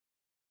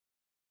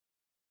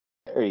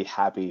Very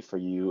happy for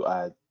you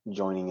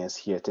joining us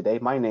here today.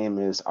 My name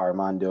is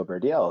Armando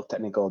Berdiel,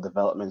 Technical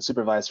Development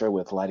Supervisor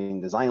with Lighting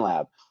Design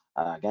Lab.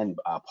 Again,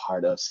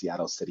 part of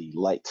Seattle City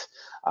Light.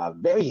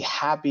 Very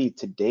happy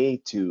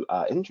today to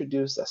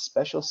introduce a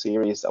special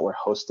series that we're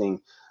hosting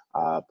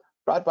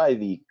brought by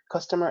the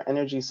Customer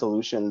Energy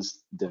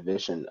Solutions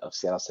Division of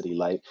Seattle City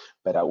Light.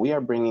 But we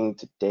are bringing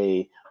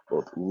today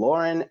both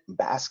Lauren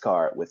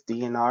Baskar with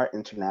DNR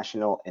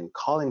International and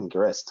Colin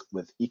Grist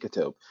with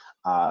Ecotope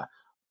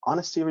on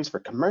a series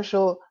for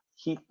commercial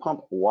heat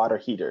pump water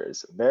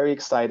heaters. Very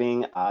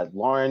exciting.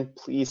 Lauren,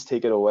 please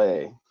take it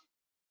away.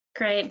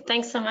 Great.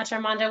 Thanks so much,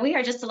 Armando. We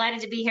are just delighted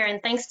to be here,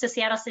 and thanks to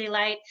Seattle City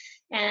Light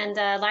and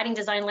Lighting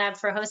Design Lab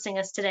for hosting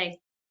us today.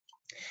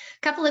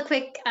 A couple of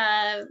quick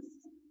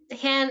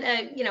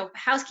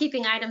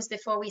housekeeping items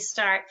before we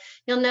start.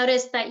 You'll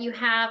notice that you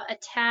have a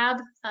tab,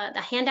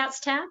 the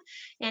Handouts tab,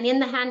 and in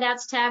the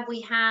Handouts tab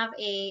we have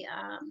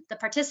the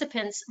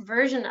participants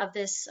version of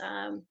this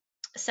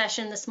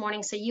session this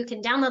morning, so you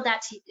can download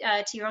that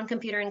to your own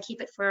computer and keep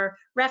it for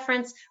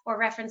reference or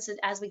reference it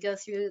as we go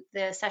through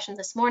the session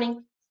this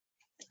morning.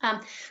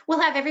 We'll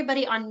have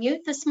everybody on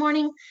mute this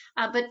morning,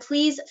 but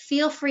please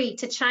feel free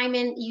to chime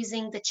in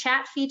using the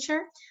chat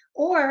feature,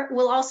 or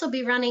we'll also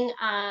be running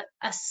a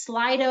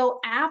Slido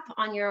app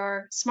on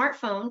your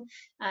smartphone.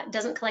 It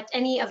doesn't collect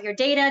any of your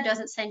data,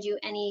 doesn't send you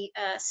any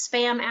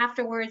spam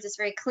afterwards. It's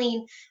very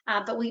clean,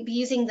 but we'll be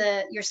using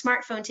your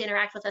smartphone to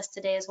interact with us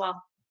today as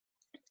well.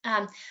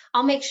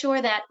 I'll make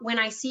sure that when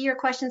I see your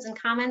questions and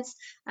comments,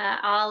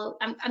 I'm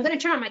going to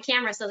turn on my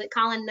camera so that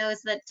Colin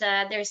knows that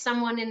there's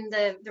someone in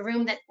the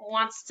room that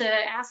wants to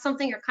ask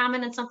something or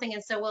comment on something,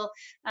 and so we'll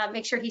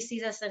make sure he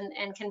sees us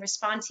and can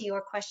respond to your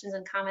questions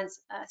and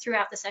comments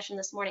throughout the session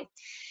this morning.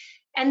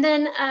 And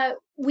then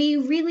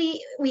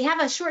we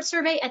have a short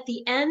survey at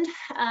the end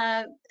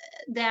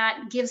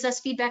that gives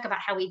us feedback about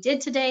how we did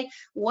today,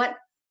 what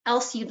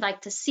else you'd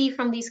like to see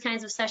from these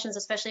kinds of sessions,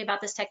 especially about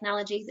this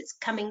technology that's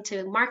coming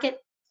to market.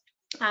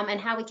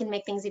 And how we can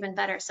make things even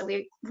better. So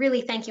we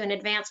really thank you in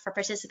advance for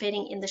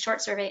participating in the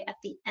short survey at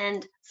the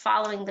end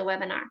following the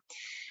webinar.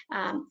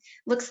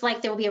 Looks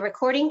like there will be a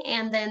recording,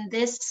 and then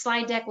this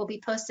slide deck will be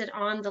posted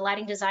on the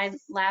Lighting Design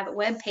Lab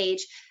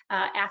webpage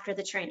after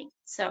the training.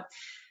 So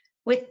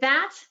with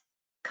that,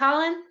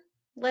 Colin,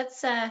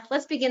 let's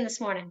begin this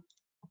morning.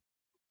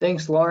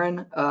 Thanks,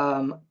 Lauren.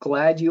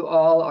 Glad you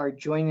all are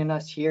joining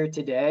us here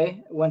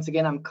today. Once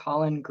again, I'm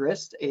Colin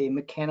Grist, a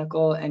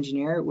mechanical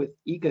engineer with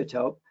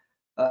Ecotope,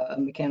 a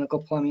mechanical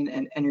plumbing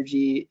and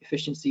energy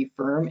efficiency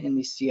firm in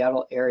the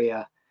Seattle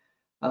area.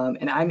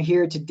 And I'm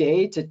here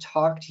today to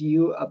talk to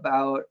you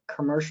about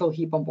commercial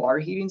heat pump water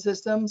heating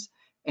systems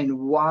and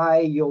why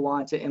you'll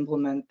want to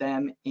implement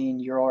them in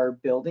your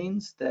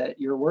buildings that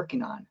you're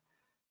working on.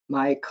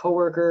 My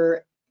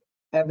coworker,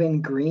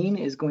 Evan Green,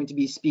 is going to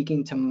be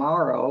speaking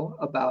tomorrow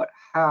about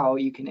how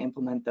you can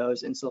implement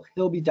those. And so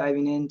he'll be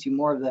diving into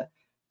more of the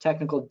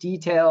technical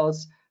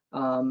details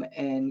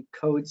and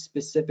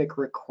code-specific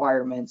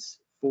requirements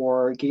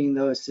for getting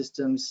those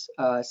systems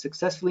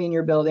successfully in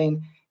your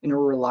building in a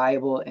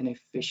reliable and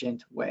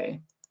efficient way.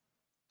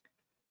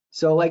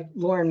 So like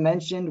Lauren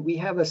mentioned, we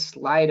have a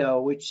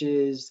Slido, which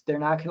is, they're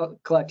not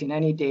collecting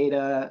any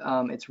data.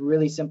 It's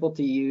really simple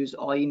to use.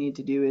 All you need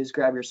to do is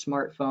grab your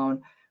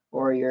smartphone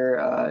or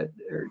your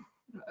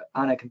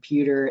on a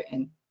computer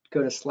and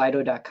go to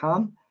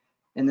slido.com.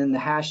 And then the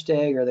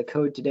hashtag or the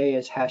code today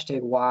is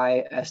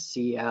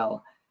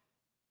 #YSCL.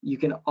 You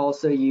can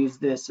also use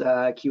this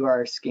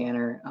QR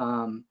scanner.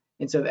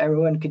 And so if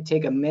everyone could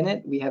take a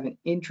minute, we have an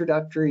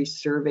introductory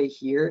survey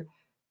here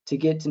to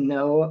get to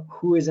know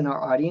who is in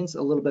our audience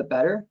a little bit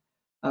better.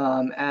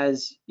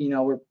 As you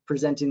know, we're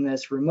presenting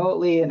this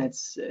remotely, and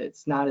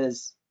it's not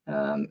as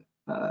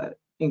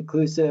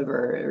inclusive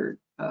or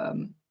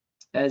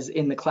as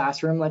in the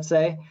classroom, let's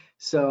say.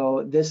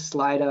 So this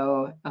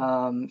Slido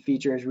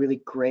feature is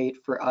really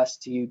great for us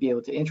to be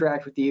able to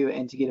interact with you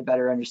and to get a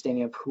better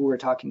understanding of who we're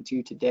talking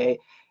to today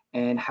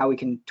and how we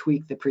can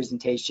tweak the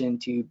presentation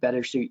to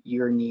better suit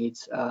your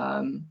needs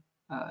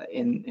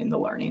in the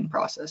learning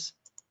process.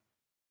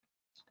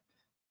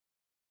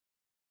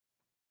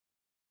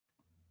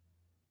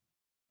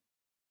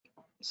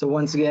 So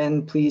once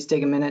again, please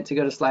take a minute to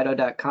go to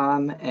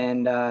slido.com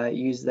and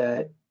use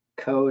that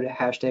code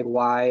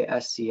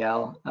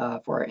 #YSCL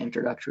for our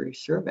introductory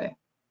survey.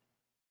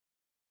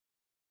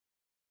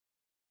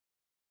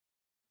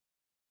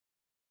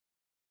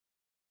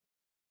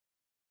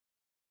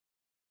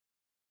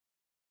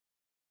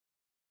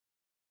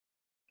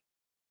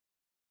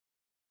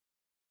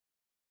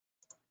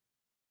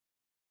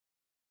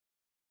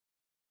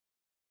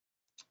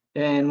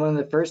 And one of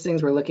the first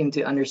things we're looking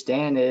to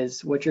understand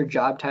is what your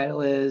job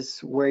title is,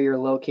 where you're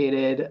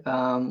located,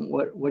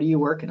 what are you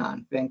working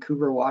on?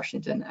 Vancouver,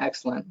 Washington,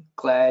 excellent,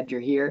 glad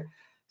you're here.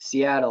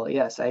 Seattle,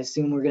 yes, I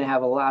assume we're gonna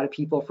have a lot of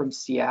people from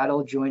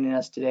Seattle joining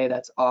us today.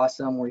 That's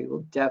awesome. We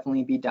will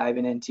definitely be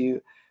diving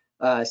into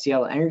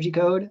Seattle Energy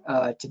Code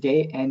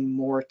today and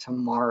more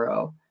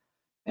tomorrow.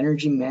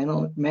 Energy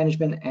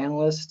management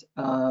analyst,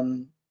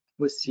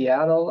 with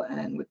Seattle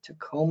and with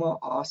Tacoma.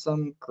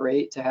 Awesome,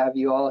 great to have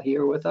you all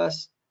here with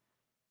us.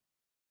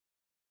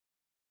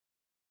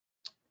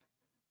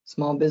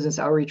 Small business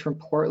outreach from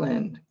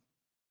Portland.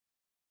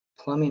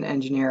 Plumbing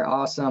engineer,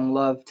 awesome.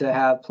 Love to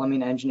have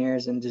plumbing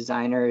engineers and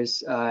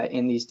designers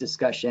in these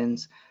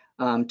discussions.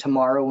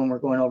 Tomorrow when we're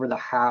going over the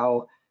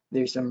how,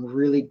 there's some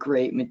really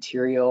great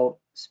material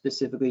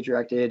specifically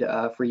directed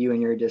for you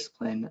and your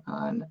discipline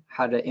on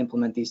how to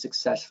implement these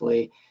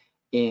successfully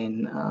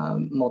in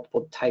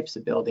multiple types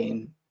of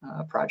building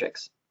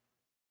projects.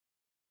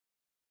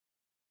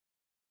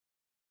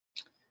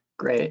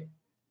 Great.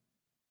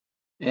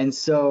 And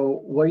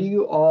so what are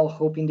you all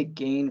hoping to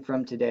gain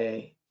from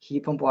today?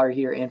 Heat pump water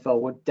heater info.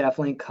 We'll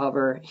definitely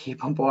cover heat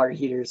pump water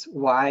heaters,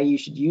 why you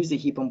should use the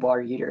heat pump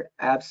water heater.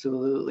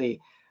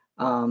 Absolutely.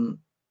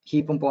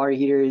 Heat pump water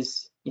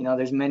heaters, you know,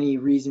 there's many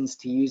reasons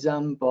to use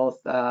them, both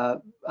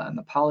on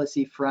the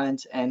policy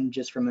front and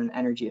just from an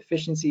energy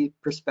efficiency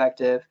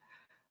perspective.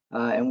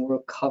 And we'll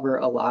cover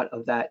a lot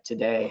of that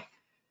today.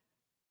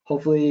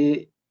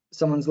 Hopefully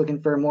someone's looking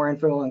for more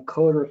info on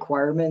code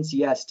requirements.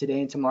 Yes,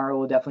 today and tomorrow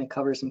we'll definitely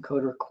cover some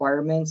code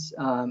requirements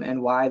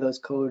and why those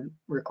code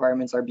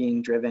requirements are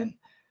being driven.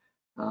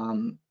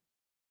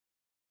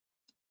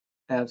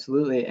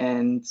 Absolutely,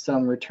 and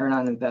some return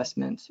on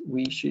investment.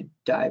 We should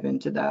dive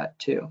into that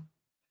too.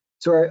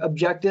 So our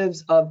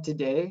objectives of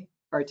today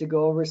are to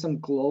go over some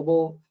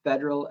global,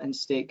 federal, and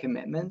state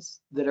commitments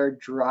that are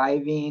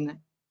driving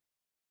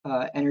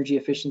energy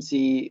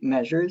efficiency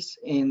measures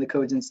in the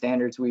codes and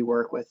standards we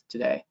work with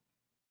today.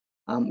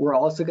 We're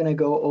also going to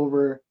go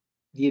over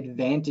the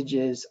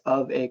advantages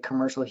of a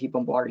commercial heat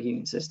pump water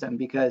heating system,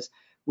 because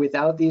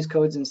without these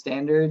codes and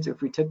standards,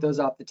 if we took those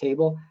off the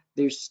table,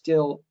 there's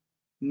still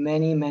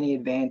many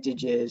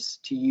advantages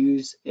to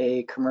use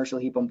a commercial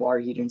heat pump water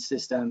heating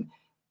system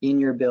in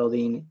your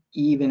building,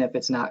 even if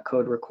it's not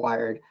code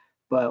required.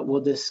 But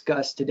we'll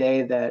discuss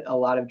today that a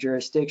lot of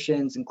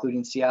jurisdictions,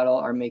 including Seattle,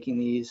 are making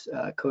these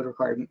code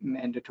required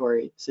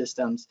mandatory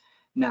systems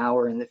now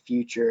or in the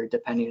future,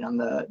 depending on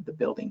the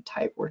building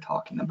type we're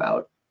talking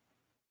about.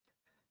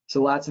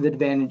 So lots of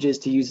advantages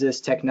to use this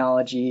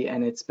technology,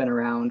 and it's been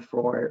around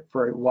for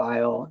a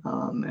while.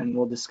 And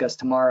we'll discuss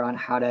tomorrow on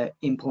how to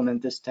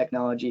implement this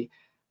technology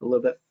a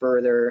little bit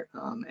further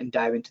and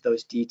dive into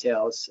those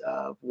details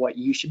of what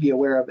you should be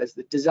aware of as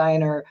the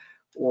designer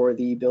or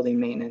the building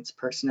maintenance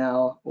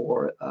personnel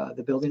or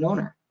the building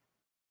owner.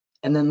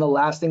 And then the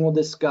last thing we'll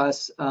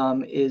discuss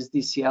is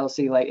the Seattle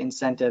City Light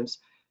incentives.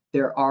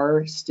 There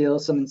are still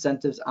some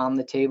incentives on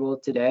the table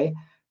today,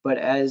 but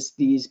as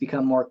these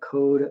become more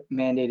code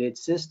mandated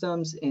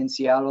systems in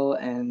Seattle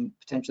and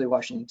potentially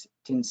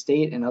Washington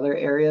State and other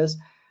areas,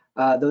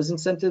 those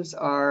incentives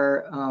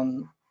are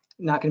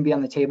not going to be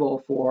on the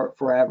table for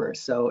forever.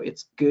 So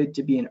it's good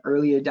to be an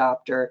early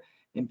adopter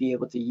and be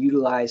able to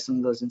utilize some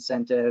of those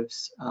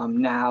incentives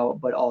now,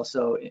 but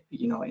also,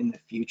 you know, in the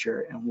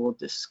future. And we'll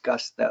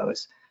discuss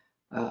those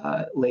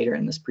later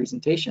in this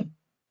presentation.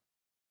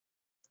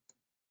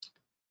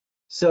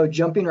 So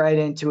jumping right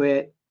into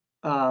it,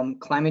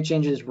 climate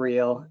change is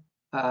real.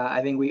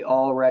 I think we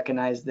all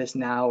recognize this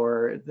now,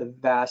 or the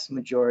vast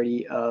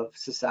majority of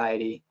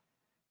society.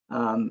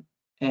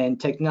 And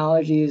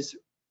technologies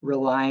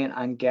reliant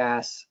on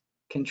gas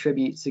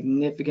contribute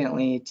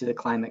significantly to the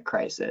climate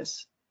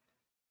crisis.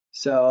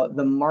 So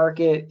the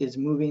market is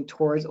moving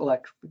towards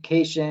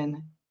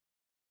electrification,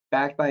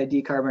 backed by a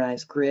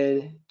decarbonized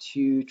grid,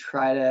 to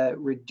try to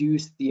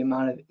reduce the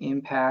amount of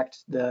impact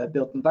the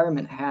built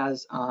environment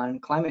has on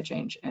climate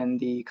change and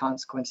the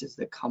consequences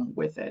that come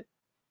with it.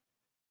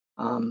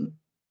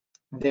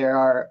 There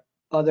are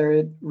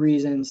other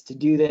reasons to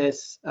do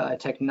this.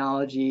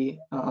 Technology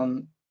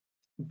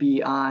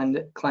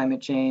beyond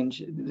climate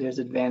change, there's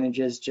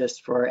advantages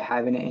just for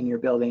having it in your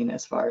building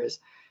as far as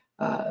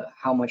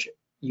how much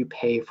you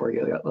pay for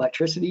your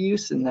electricity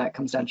use, and that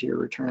comes down to your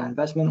return on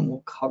investment, and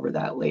we'll cover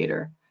that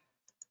later.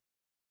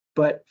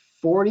 But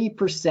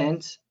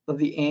 40% of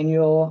the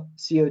annual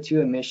CO2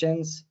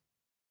 emissions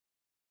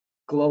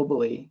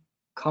globally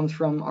comes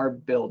from our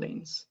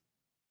buildings.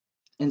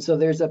 And so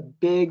there's a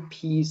big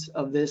piece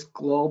of this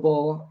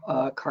global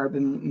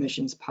carbon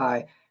emissions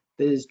pie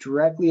that is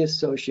directly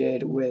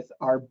associated with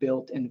our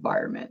built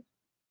environment.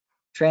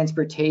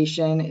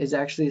 Transportation is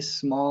actually a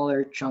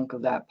smaller chunk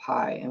of that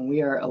pie, and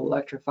we are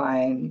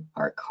electrifying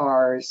our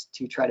cars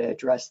to try to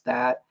address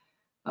that.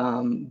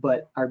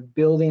 But our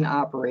building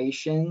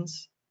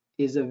operations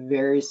is a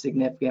very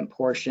significant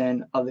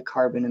portion of the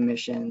carbon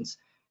emissions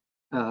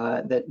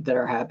that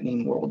are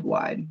happening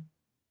worldwide.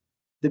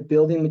 The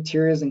building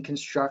materials and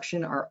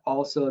construction are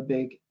also a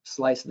big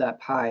slice of that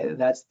pie.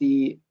 That's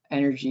the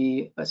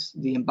energy,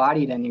 the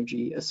embodied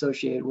energy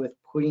associated with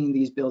putting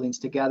these buildings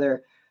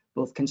together,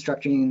 both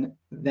constructing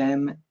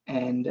them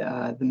and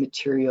the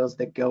materials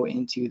that go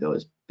into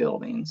those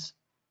buildings.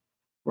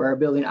 Where our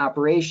building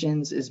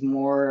operations is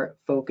more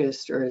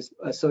focused or is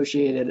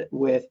associated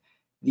with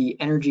the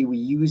energy we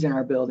use in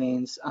our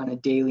buildings on a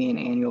daily and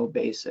annual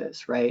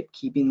basis, right?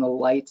 Keeping the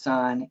lights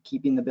on,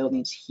 keeping the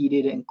buildings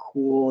heated and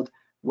cooled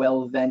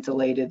well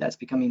ventilated. That's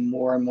becoming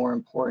more and more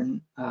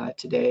important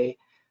today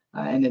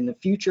and in the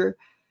future.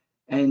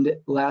 And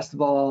last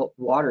of all,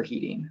 water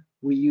heating.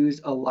 We use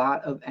a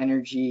lot of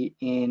energy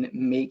in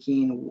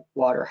making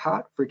water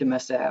hot for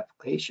domestic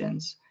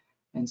applications.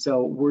 And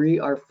so we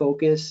are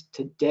focused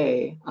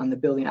today on the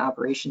building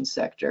operations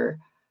sector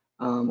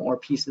or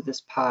piece of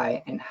this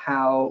pie, and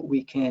how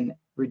we can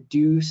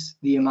reduce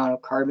the amount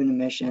of carbon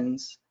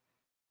emissions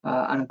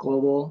on a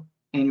global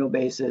annual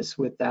basis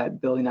with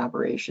that building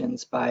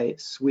operations by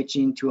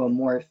switching to a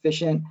more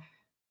efficient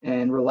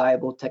and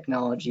reliable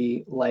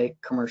technology like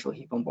commercial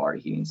heat pump water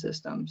heating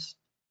systems.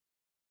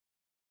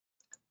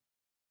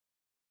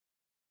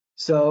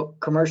 So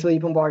commercial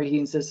heat pump water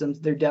heating systems,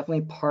 they're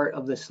definitely part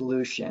of the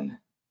solution.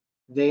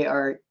 They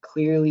are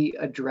clearly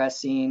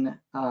addressing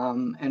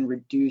and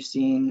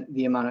reducing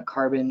the amount of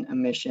carbon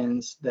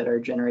emissions that are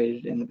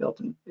generated in the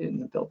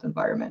built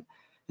environment.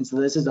 And so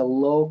this is a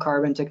low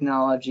carbon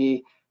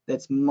technology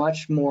that's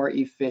much more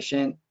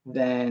efficient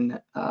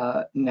than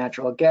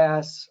natural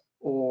gas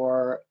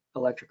or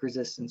electric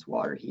resistance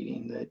water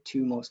heating, the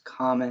two most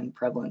common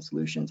prevalent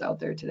solutions out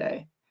there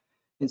today.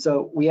 And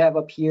so we have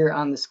up here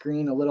on the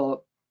screen a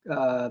little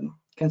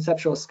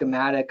conceptual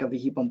schematic of a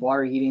heat pump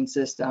water heating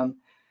system.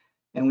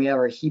 And we have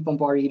our heat pump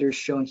water heaters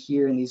shown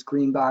here in these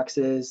green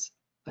boxes,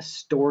 a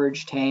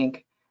storage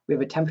tank. We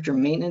have a temperature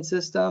maintenance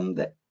system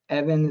that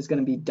Evan is going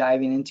to be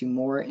diving into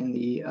more in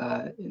the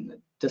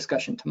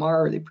discussion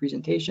tomorrow, or the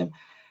presentation.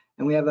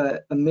 And we have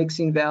a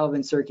mixing valve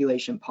and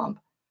circulation pump.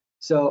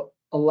 So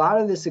a lot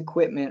of this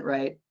equipment,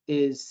 right,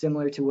 is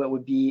similar to what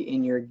would be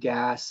in your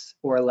gas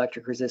or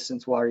electric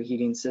resistance water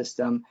heating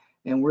system.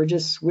 And we're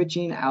just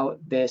switching out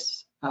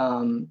this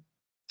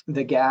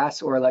the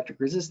gas or electric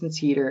resistance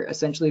heater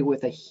essentially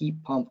with a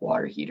heat pump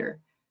water heater.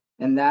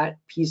 And that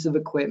piece of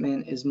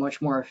equipment is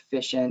much more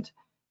efficient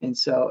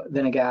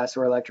than a gas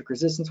or electric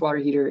resistance water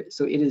heater.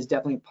 So it is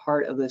definitely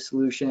part of the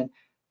solution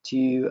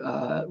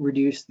to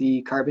reduce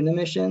the carbon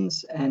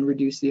emissions and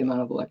reduce the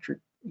amount of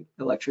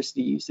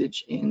electricity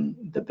usage in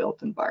the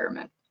built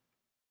environment.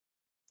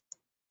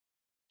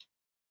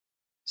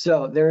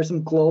 So there are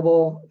some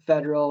global,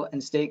 federal,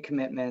 and state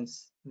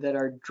commitments that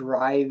are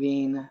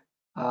driving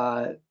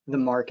the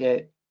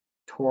market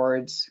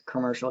towards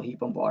commercial heat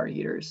pump water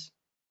heaters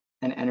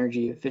and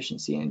energy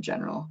efficiency in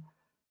general.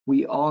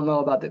 We all know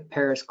about the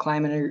Paris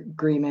Climate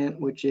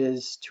Agreement, which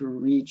is to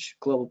reach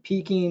global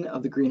peaking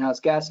of the greenhouse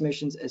gas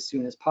emissions as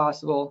soon as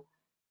possible,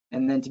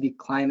 and then to be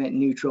climate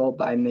neutral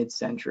by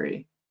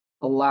mid-century.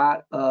 A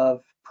lot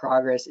of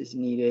progress is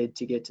needed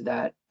to get to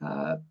that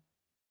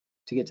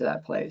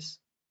place.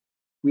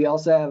 We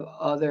also have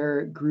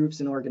other groups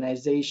and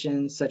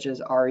organizations such as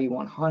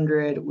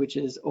RE100, which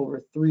is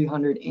over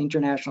 300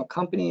 international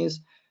companies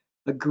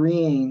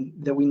agreeing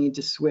that we need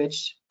to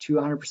switch to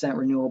 100%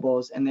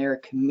 renewables, and they are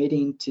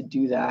committing to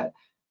do that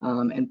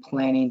and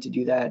planning to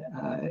do that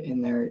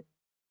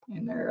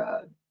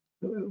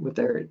with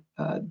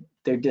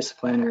their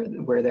discipline or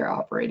where they're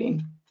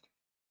operating.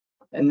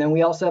 And then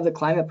we also have the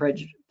Climate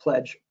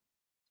Pledge,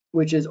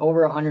 which is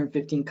over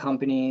 115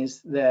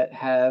 companies that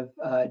have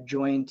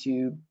joined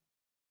to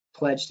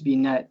pledge to be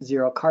net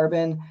zero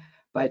carbon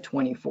by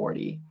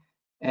 2040.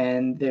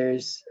 And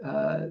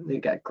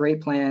they've got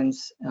great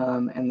plans,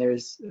 and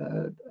there's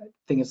I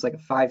think it's like a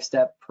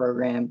 5-step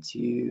program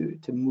to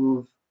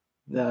move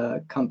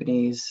the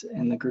companies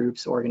and the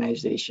groups,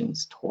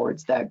 organizations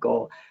towards that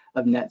goal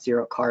of net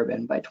zero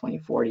carbon by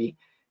 2040,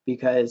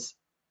 because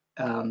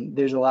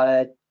there's a lot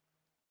of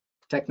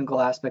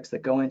technical aspects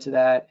that go into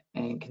that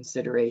and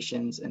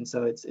considerations. And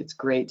so it's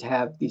great to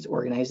have these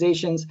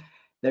organizations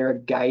that are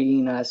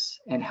guiding us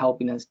and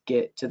helping us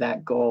get to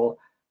that goal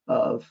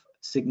of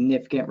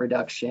significant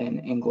reduction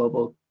in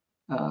global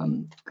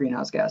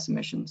greenhouse gas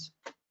emissions.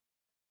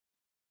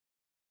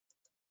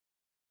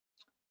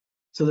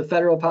 So the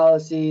federal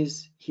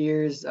policies,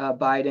 here's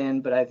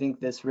Biden, but I think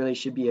this really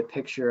should be a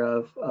picture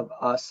of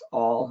us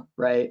all,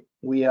 right?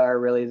 We are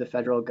really the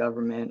federal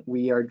government.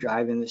 We are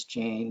driving this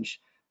change.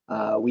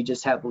 We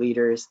just have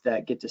leaders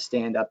that get to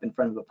stand up in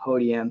front of a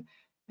podium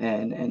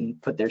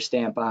and put their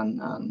stamp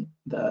on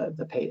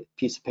the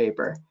piece of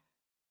paper.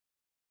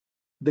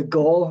 The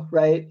goal,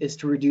 right, is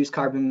to reduce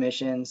carbon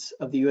emissions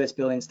of the U.S.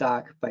 building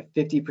stock by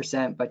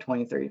 50% by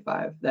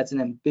 2035. That's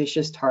an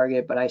ambitious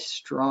target, but I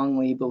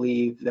strongly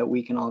believe that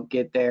we can all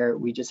get there.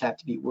 We just have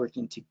to be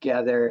working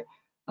together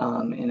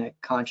in a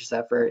conscious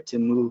effort to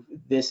move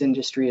this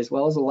industry as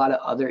well as a lot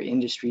of other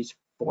industries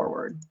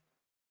forward.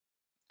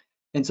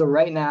 And so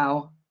right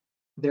now,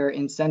 there are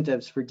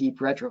incentives for deep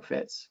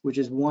retrofits, which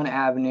is one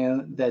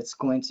avenue that's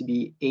going to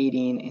be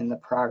aiding in the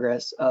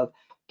progress of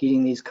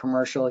getting these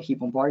commercial heat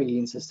pump water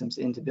heating systems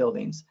into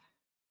buildings.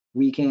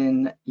 We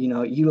can,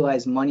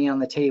 utilize money on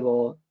the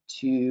table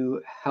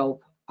to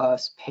help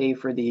us pay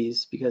for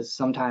these, because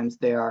sometimes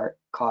they are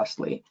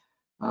costly,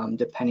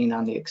 depending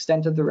on the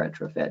extent of the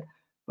retrofit.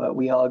 But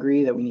we all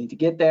agree that we need to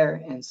get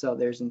there, and so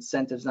there's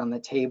incentives on the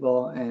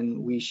table,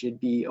 and we should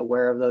be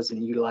aware of those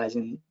and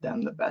utilizing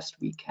them the best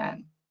we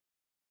can.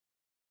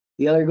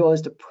 The other goal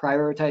is to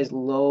prioritize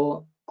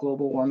low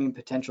global warming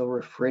potential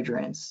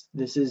refrigerants.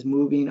 This is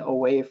moving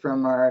away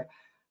from our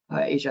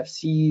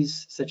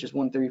HFCs such as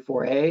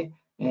 134A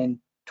and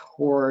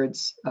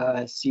towards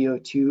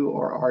CO2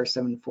 or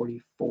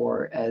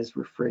R744 as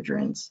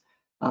refrigerants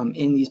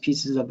in these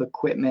pieces of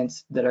equipment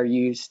that are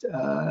used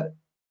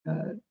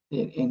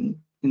in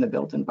the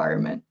built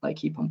environment, like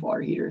heat pump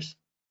water heaters.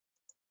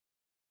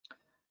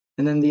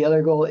 And then the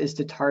other goal is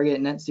to target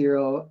net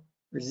zero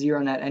or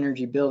zero net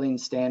energy building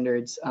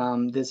standards.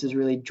 This is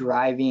really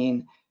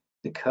driving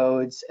the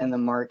codes and the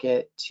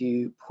market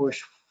to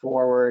push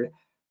forward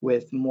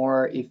with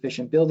more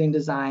efficient building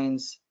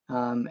designs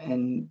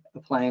and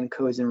applying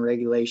codes and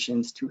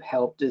regulations to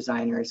help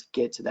designers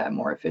get to that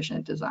more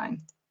efficient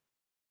design.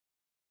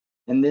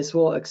 And this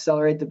will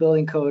accelerate the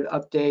building code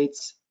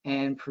updates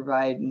and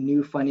provide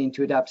new funding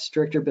to adopt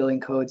stricter building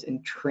codes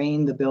and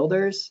train the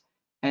builders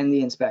and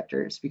the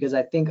inspectors, because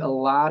I think a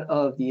lot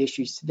of the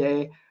issues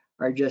today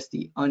are just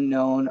the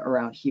unknown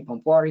around heat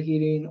pump water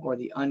heating or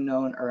the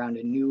unknown around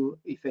a new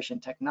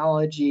efficient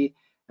technology,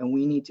 and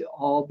we need to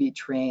all be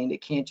trained.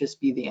 It can't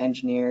just be the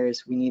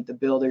engineers. We need the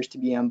builders to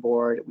be on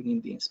board, we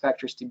need the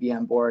inspectors to be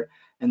on board,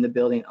 and the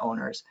building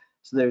owners.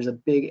 So there's a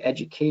big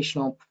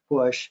educational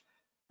push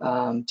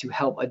to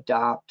help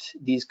adopt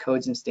these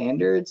codes and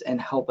standards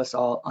and help us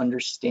all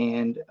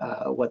understand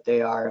what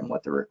they are and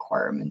what the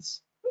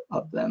requirements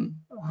of them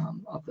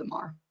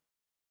are.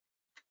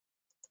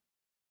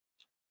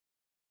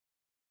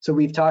 So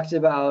we've talked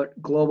about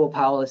global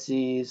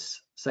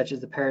policies such as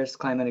the Paris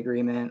Climate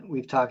Agreement.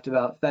 We've talked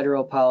about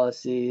federal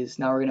policies.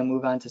 Now we're going to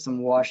move on to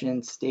some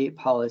Washington state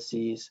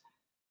policies.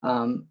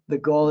 The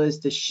goal is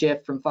to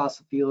shift from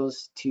fossil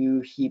fuels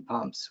to heat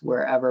pumps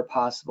wherever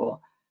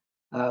possible.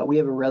 We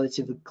have a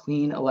relatively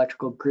clean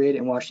electrical grid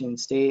in Washington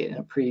state and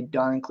a pretty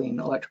darn clean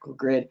electrical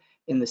grid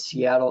in the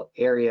Seattle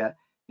area.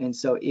 And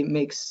so it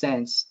makes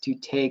sense to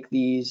take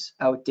these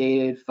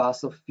outdated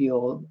fossil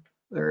fuel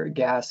or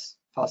gas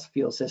fossil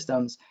fuel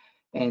systems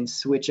and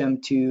switch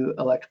them to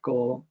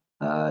electrical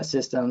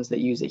systems that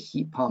use a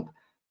heat pump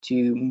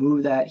to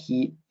move that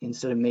heat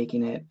instead of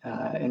making it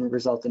and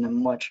result in a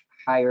much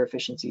higher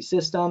efficiency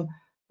system,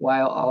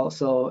 while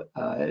also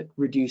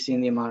reducing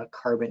the amount of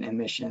carbon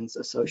emissions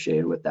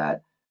associated with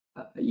that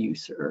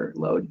use or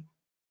load.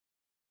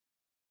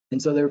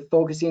 And so they're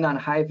focusing on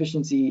high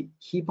efficiency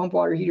heat pump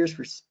water heaters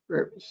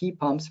or heat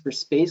pumps for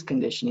space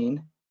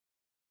conditioning,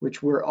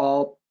 which we're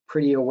all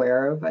pretty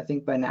aware of, I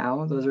think by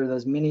now. Those are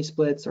those mini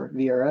splits or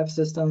VRF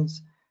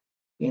systems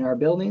in our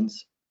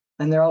buildings.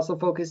 And they're also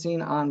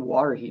focusing on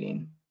water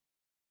heating.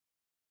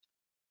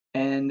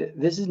 And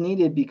this is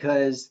needed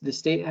because the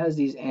state has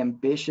these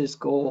ambitious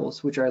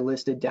goals, which are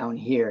listed down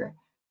here.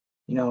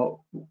 You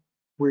know,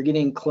 we're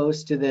getting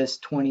close to this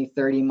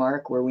 2030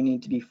 mark where we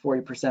need to be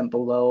 40%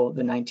 below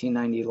the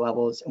 1990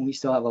 levels, and we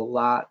still have a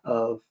lot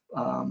of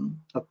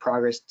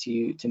progress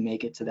to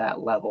make it to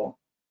that level.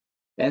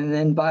 And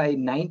then by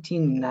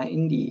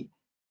 1990,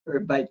 or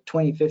by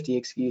 2050,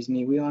 excuse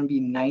me, we want to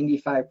be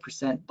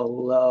 95%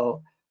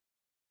 below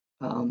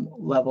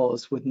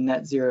levels with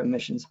net zero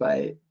emissions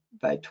by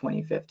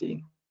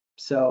 2050.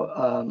 So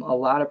a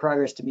lot of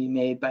progress to be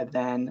made by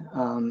then,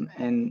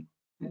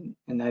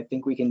 and I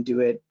think we can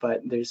do it,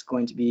 but there's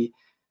going to be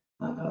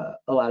a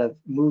lot of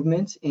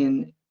movement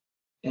in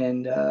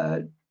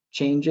and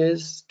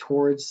changes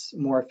towards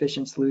more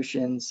efficient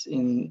solutions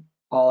in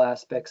all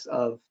aspects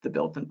of the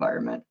built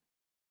environment.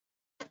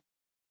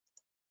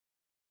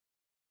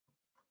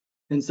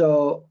 And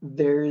so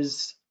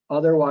there's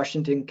other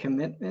Washington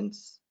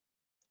commitments.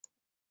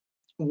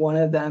 One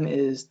of them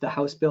is the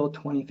House Bill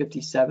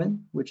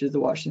 2057, which is the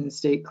Washington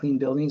State Clean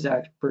Buildings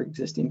Act for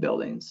existing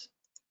buildings.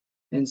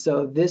 And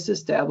so this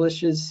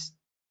establishes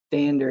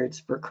standards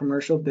for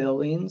commercial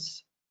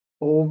buildings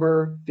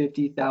over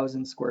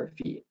 50,000 square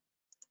feet.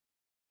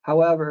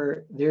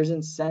 However, there's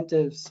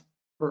incentives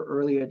for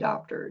early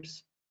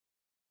adopters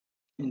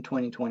in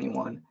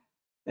 2021,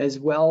 as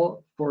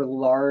well for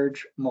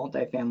large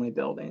multifamily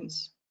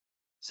buildings.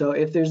 So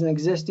if there's an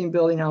existing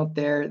building out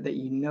there that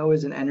you know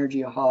is an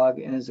energy hog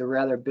and is a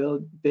rather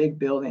big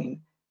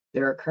building,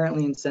 there are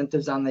currently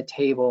incentives on the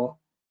table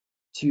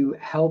to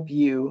help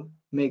you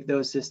make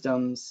those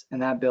systems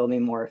and that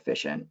building more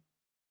efficient.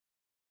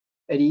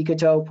 At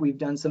Ecotope, we've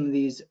done some of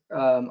these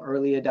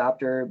early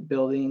adopter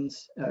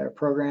buildings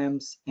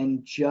programs,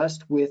 and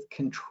just with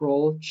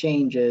control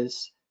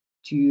changes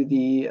to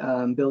the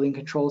building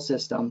control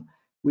system,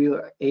 we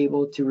were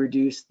able to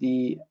reduce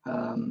the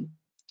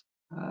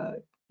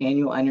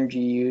annual energy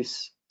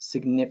use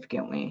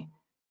significantly,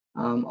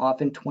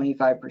 often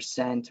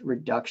 25%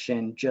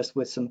 reduction just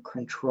with some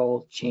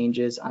control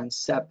changes on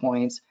set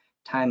points,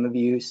 time of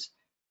use,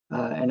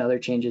 and other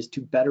changes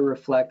to better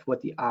reflect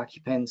what the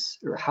occupants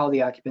or how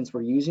the occupants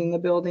were using the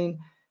building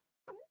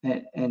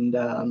and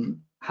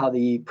how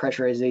the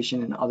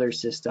pressurization and other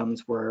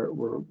systems were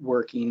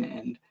working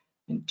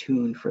and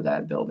tuned for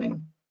that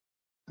building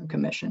and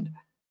commissioned.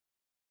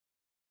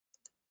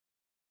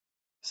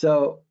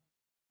 So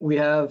we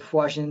have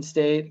Washington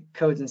State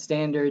codes and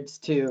standards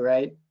too,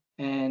 right?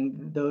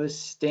 And those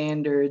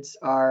standards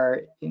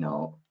are, you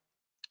know,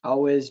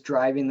 always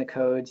driving the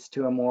codes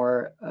to a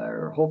more,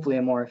 or hopefully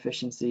a more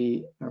efficient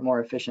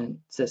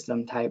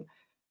system type.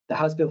 The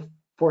House Bill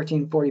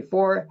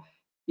 1444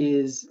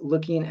 is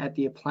looking at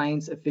the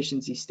appliance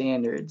efficiency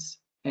standards,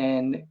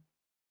 and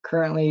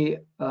currently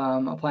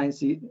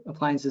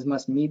appliances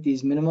must meet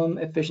these minimum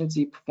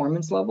efficiency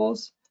performance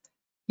levels.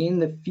 In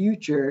the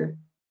future,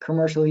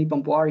 commercial heat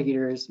pump water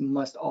heaters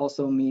must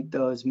also meet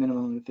those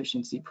minimum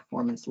efficiency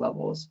performance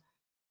levels.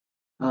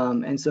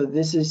 And so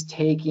this is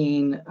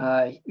taking,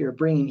 you're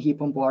bringing heat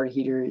pump water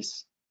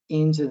heaters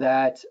into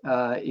that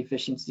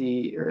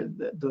efficiency, or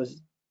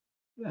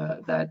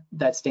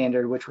that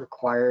standard, which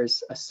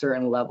requires a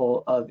certain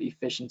level of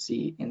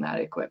efficiency in that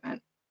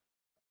equipment.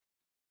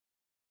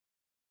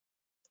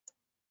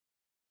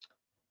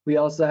 We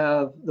also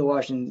have the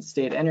Washington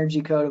State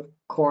Energy Code,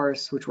 of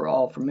course, which we're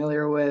all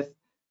familiar with,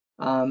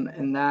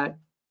 and that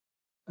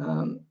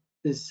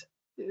is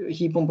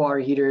heat pump water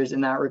heaters in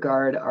that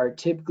regard are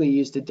typically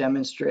used to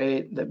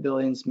demonstrate that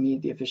buildings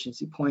meet the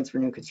efficiency points for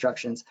new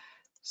constructions.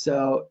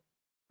 So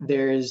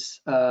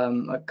there's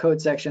a code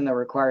section that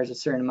requires a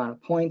certain amount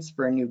of points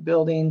for a new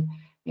building,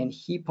 and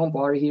heat pump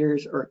water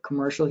heaters or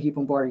commercial heat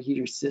pump water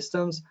heater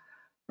systems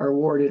are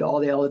awarded all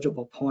the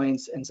eligible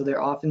points, and so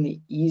they're often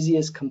the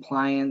easiest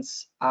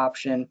compliance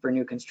option for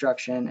new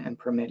construction and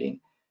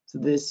permitting. So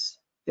this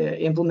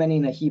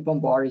implementing a heat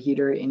pump water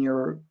heater in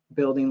your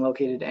building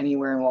located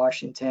anywhere in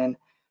Washington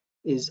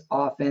is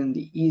often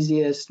the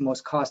easiest,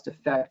 most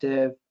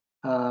cost-effective,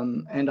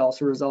 and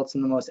also results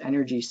in the most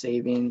energy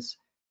savings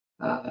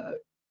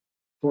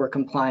for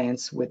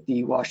compliance with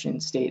the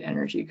Washington State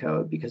Energy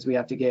Code, because we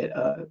have to get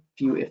a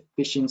few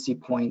efficiency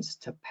points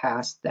to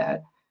pass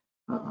that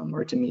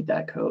or to meet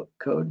that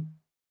code.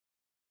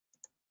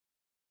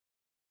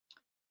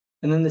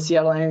 And then the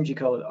Seattle Energy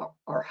Code,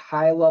 our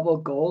high-level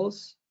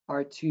goals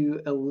are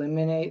to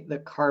eliminate the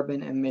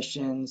carbon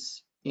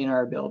emissions in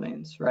our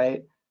buildings,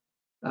 right?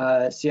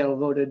 Seattle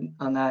voted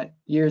on that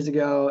years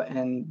ago,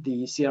 and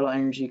the Seattle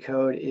Energy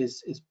Code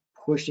is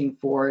pushing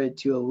forward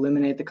to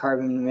eliminate the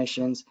carbon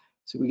emissions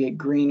so we get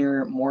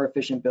greener, more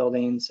efficient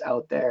buildings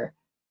out there,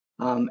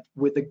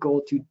 with the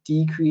goal to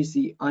decrease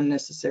the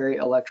unnecessary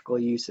electrical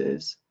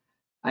uses.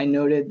 I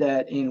noted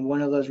that in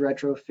one of those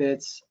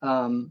retrofits,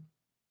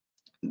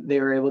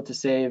 they were able to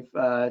save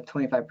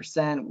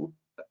 25%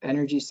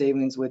 energy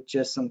savings with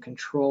just some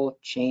control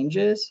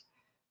changes.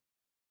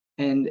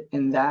 And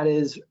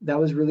that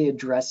was really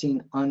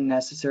addressing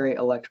unnecessary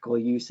electrical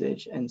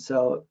usage. And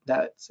so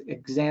that's an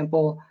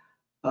example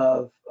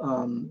of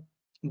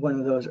one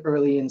of those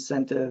early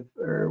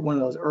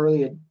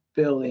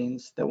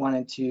buildings that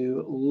wanted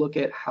to look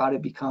at how to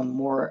become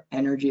more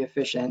energy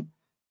efficient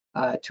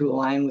to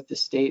align with the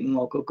state and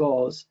local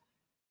goals.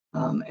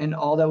 And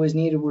all that was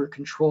needed were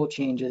control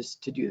changes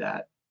to do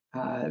that.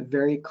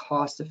 Very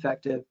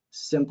cost-effective,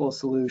 simple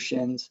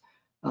solutions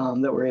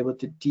that were able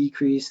to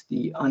decrease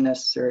the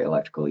unnecessary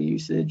electrical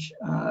usage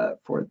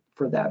for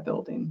that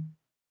building.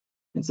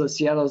 And so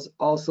Seattle's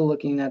also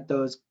looking at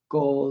those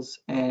goals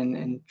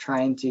and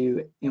trying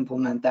to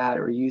implement that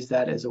or use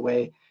that as a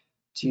way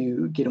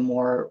to get a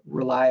more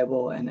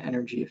reliable and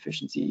energy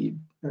efficient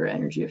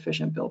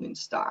building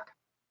stock.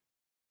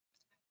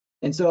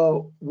 And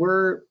so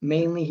we're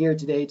mainly here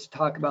today to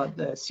talk about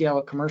the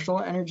Seattle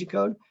Commercial Energy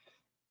Code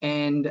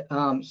and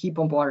heat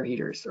pump water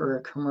heaters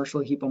or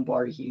commercial heat pump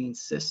water heating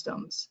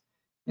systems.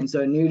 And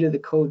so new to the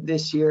code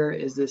this year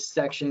is this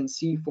section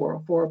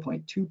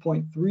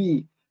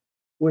C404.2.3,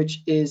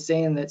 which is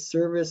saying that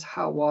service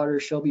hot water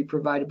shall be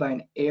provided by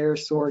an air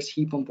source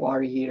heat pump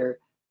water heater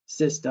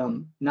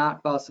system,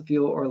 not fossil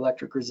fuel or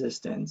electric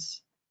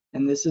resistance.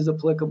 And this is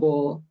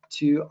applicable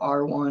to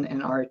R1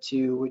 and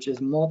R2, which is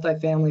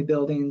multifamily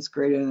buildings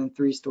greater than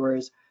 3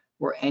 stories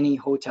or any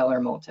hotel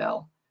or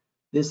motel.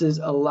 This is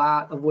a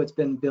lot of what's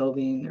been built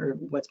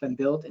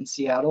in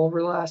Seattle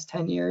over the last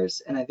 10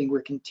 years. And I think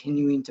we're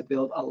continuing to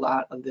build a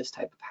lot of this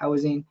type of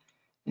housing.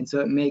 And so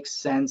it makes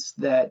sense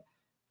that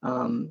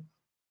the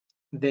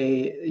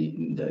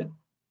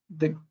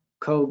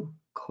code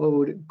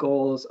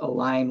goals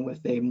align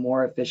with a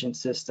more efficient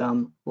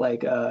system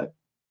like a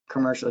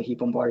commercial heat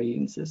pump water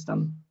heating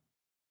system.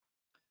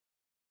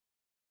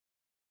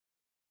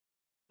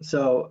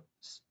 So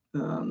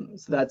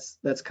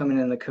that's coming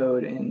in the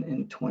code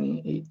in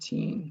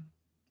 2018,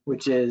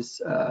 which is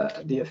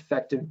the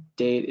effective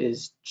date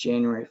is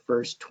January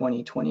 1st,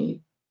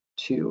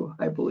 2022,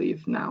 I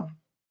believe now.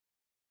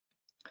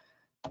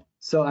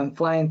 So I'm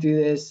flying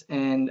through this,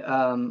 and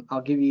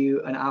I'll give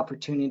you an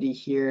opportunity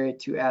here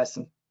to ask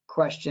some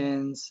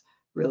questions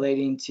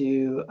relating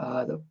to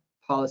the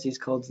policies,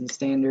 codes, and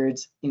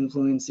standards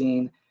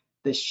influencing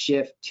the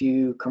shift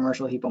to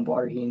commercial heat pump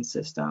water heating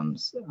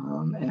systems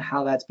and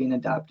how that's being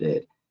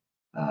adopted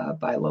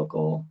by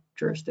local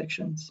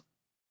jurisdictions.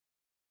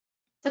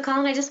 So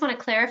Colin, I just want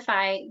to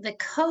clarify, the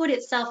code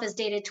itself is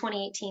dated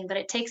 2018, but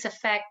it takes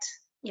effect,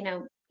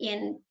 on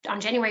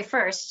January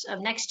 1st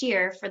of next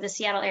year for the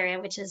Seattle area,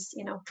 which is,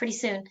 pretty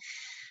soon.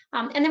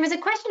 And there was a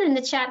question in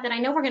the chat that I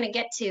know we're going to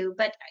get to,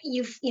 but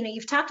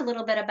you've talked a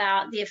little bit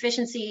about the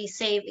efficiency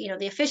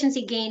the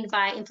efficiency gained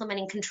by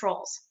implementing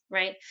controls,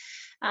 right?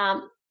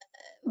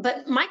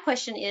 But my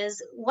question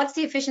is, what's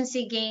the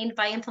efficiency gained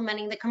by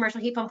implementing the commercial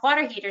heat pump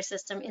water heater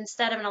system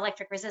instead of an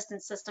electric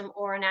resistance system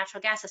or a natural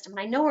gas system? And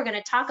I know we're going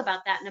to talk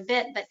about that in a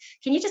bit, but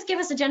can you just give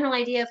us a general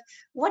idea of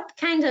what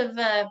kind of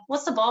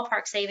what's the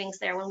ballpark savings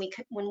there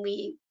when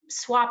we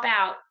swap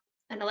out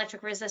an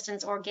electric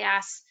resistance or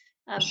gas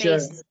Sure.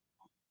 based?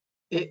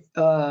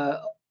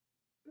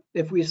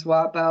 If we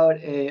swap out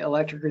a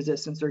electric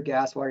resistance or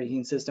gas water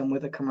heating system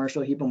with a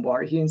commercial heat pump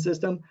water heating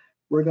system,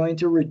 we're going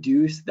to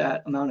reduce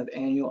that amount of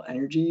annual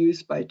energy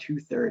use by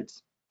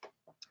 2/3.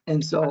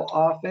 And so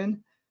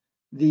often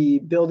the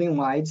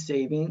building-wide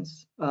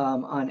savings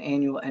on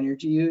annual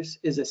energy use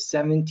is a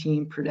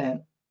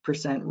 17%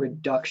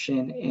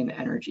 reduction in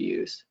energy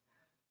use.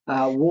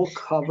 We'll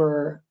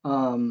cover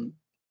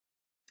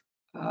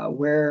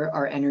where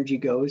our energy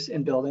goes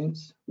in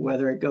buildings,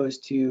 whether it goes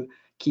to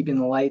keeping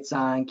the lights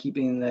on,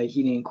 keeping the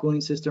heating and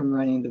cooling system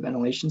running, the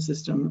ventilation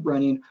system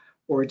running,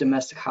 or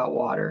domestic hot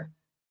water.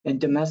 And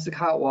domestic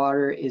hot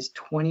water is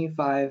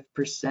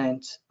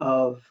 25%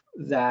 of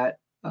that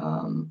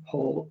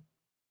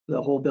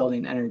the whole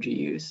building energy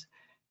use.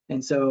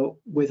 And so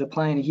with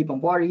applying a heat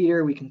pump water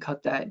heater, we can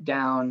cut that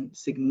down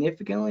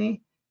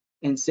significantly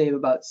and save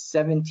about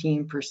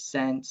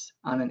 17%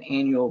 on an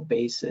annual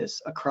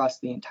basis across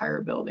the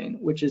entire building,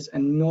 which is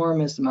an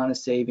enormous amount of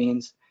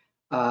savings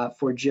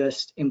for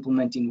just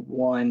implementing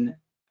one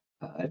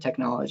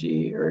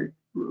technology or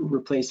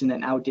replacing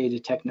an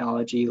outdated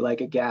technology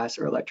like a gas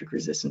or electric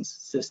resistance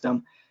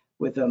system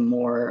with a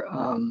more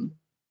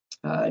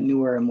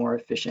newer and more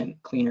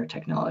efficient, cleaner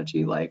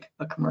technology like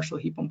a commercial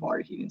heat pump water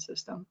heating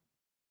system.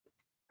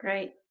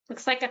 Great.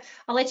 Looks like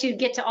I'll let you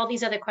get to all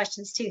these other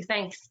questions too.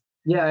 Thanks.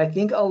 Yeah, I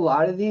think a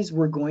lot of these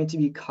we're going to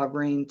be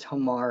covering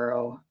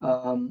tomorrow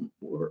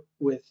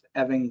with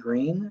Evan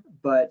Green,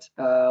 but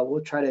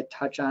we'll try to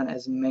touch on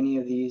as many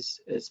of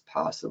these as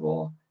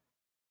possible.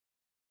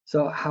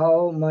 So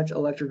how much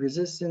electric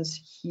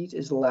resistance heat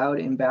is allowed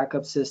in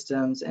backup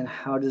systems, and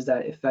how does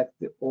that affect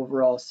the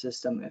overall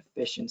system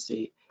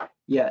efficiency?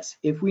 Yes,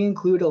 if we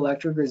include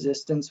electric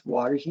resistance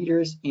water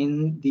heaters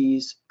in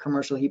these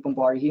commercial heat pump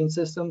water heating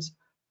systems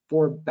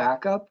for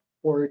backup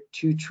or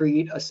to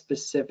treat a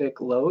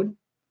specific load,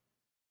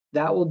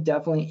 that will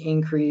definitely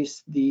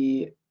increase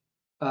the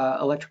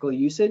electrical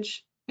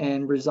usage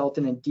and result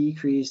in a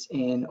decrease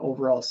in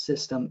overall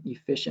system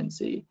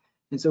efficiency.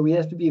 And so we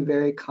have to be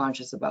very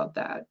conscious about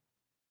that.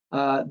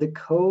 The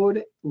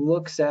code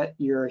looks at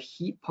your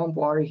heat pump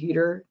water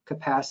heater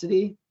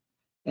capacity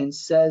and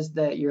says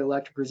that your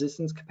electric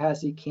resistance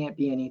capacity can't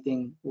be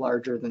anything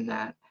larger than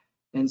that.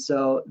 And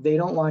so they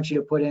don't want you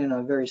to put in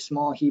a very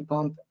small heat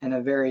pump and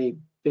a very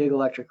big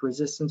electric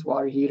resistance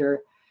water heater,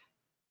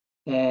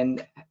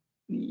 and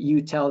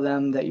you tell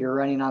them that you're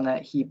running on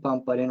that heat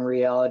pump, but in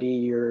reality,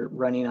 you're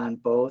running on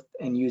both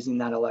and using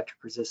that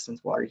electric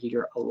resistance water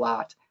heater a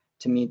lot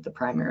to meet the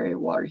primary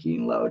water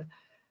heating load.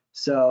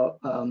 So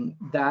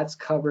that's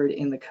covered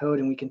in the code,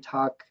 and we can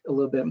talk a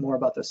little bit more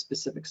about the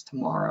specifics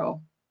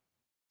tomorrow.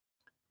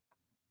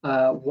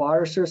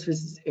 Water source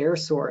versus air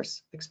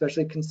source,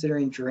 especially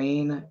considering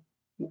drain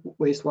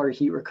wastewater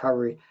heat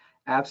recovery.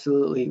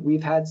 Absolutely.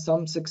 We've had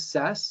some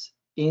success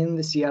in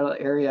the Seattle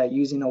area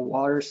using a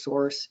water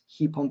source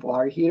heat pump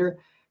water heater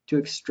to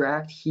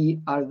extract heat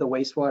out of the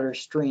wastewater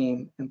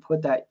stream and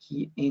put that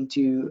heat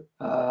into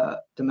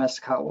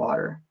domestic hot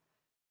water.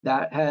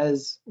 That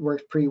has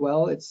worked pretty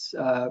well. It's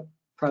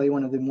probably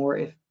one of the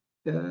more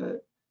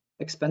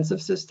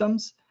expensive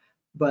systems,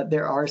 but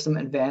there are some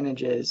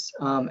advantages,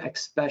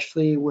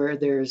 especially where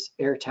there's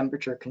air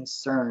temperature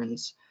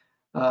concerns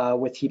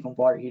with heat pump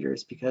water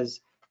heaters, because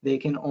they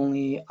can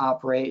only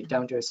operate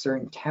down to a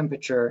certain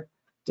temperature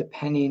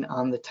depending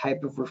on the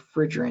type of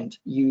refrigerant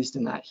used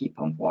in that heat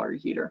pump water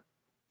heater.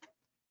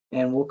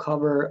 And we'll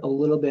cover a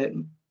little bit,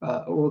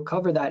 we'll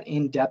cover that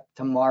in depth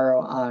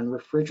tomorrow on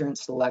refrigerant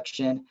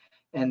selection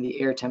and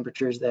the air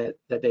temperatures that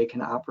they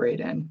can operate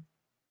in.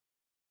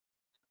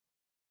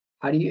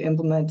 How do you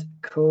implement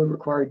code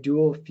require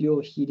dual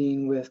fuel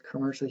heating with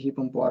commercial heat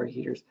pump water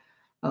heaters?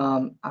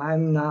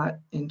 I'm not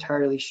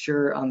entirely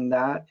sure on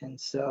that, and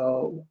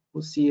so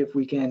we'll see if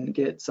we can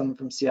get someone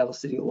from Seattle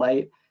City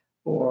Light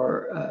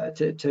or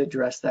to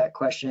address that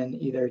question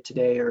either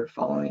today or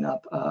following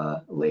up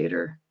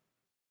later.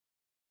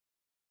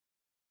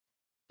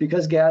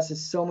 Because gas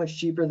is so much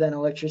cheaper than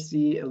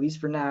electricity, at least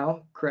for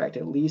now, correct,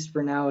 at least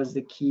for now is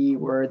the key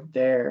word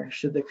there.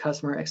 Should the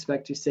customer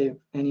expect to save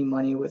any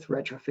money with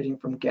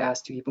retrofitting from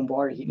gas to heat pump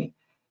water heating?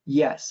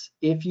 Yes,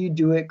 if you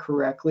do it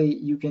correctly,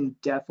 you can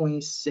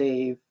definitely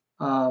save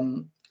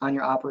on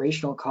your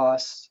operational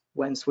costs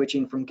when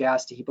switching from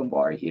gas to heat pump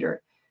water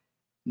heater.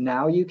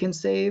 Now you can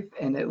save,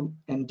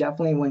 and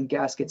definitely when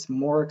gas gets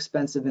more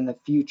expensive in the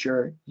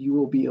future, you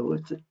will be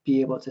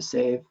able to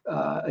save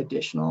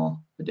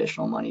additional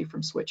money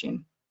from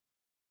switching.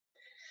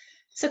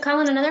 So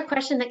Colin, another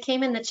question that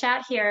came in the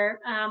chat here.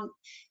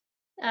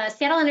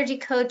 Seattle Energy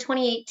Code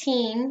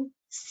 2018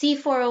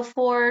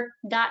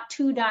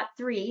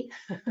 C404.2.3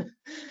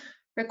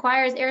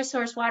 requires air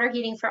source water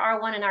heating for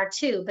R1 and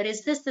R2, but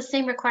is this the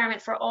same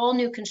requirement for all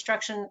new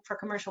construction for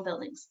commercial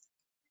buildings?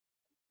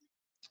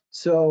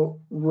 So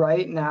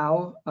right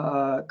now,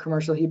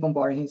 commercial heat pump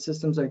water heating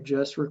systems are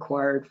just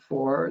required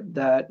for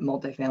that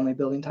multifamily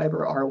building type,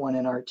 or R1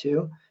 and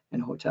R2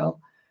 and hotel.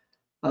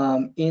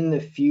 In the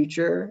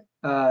future,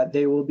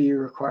 they will be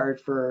required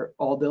for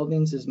all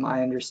buildings, is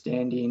my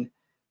understanding,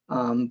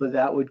 but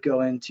that would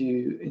go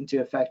into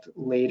effect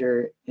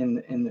later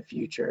in the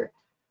future.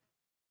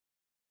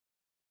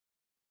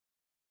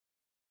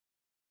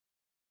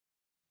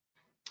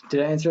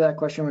 Did I answer that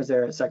question? Or was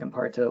there a second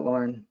part to it,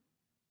 Lauren?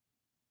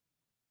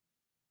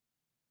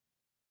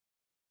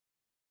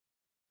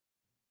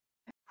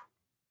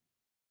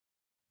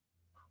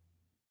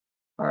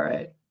 All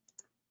right.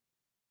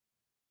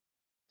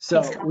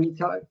 So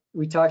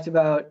we talked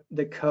about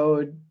the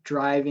code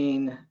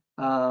driving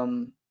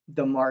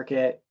the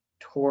market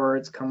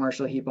towards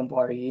commercial heat pump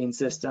water heating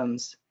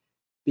systems,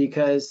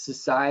 because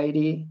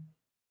society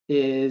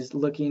is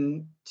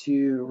looking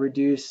to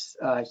reduce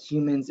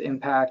humans'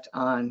 impact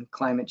on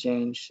climate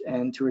change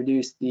and to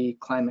reduce the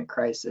climate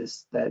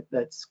crisis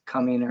that's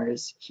coming or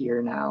is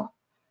here now.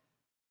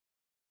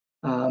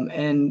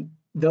 And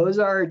those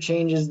are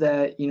changes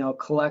that, you know,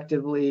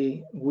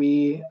 collectively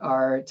we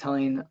are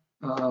telling,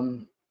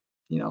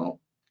 you know,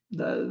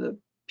 the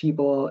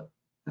people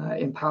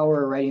in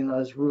power writing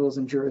those rules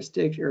and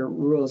jurisdiction or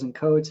rules and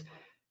codes,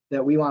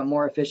 that we want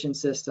more efficient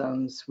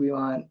systems, we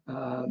want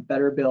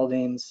better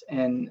buildings,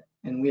 and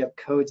we have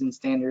codes and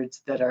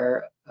standards that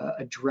are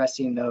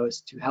addressing those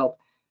to help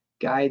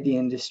guide the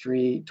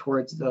industry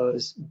towards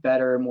those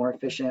better, more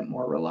efficient,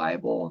 more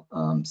reliable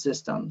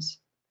systems.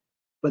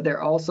 But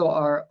there also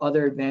are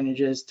other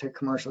advantages to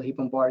commercial heat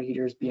pump water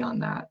heaters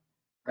beyond that,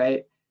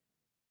 right?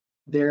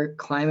 They're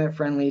climate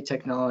friendly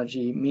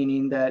technology,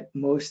 meaning that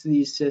most of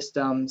these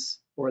systems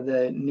or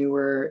the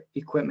newer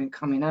equipment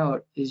coming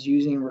out is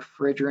using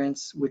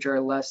refrigerants which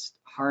are less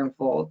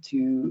harmful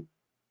to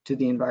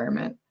the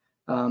environment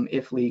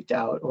if leaked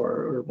out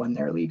or when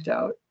they're leaked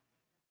out.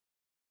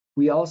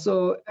 We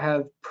also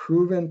have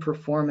proven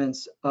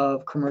performance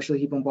of commercial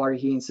heat pump water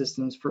heating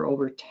systems for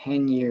over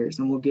 10 years,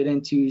 and we'll get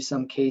into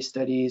some case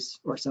studies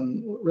or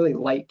some really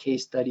light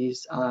case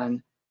studies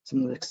on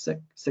some of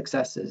the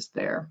successes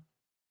there.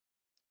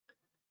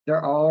 There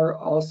are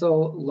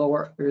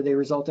also they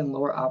result in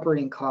lower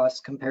operating costs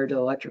compared to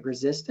electric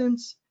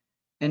resistance,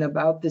 and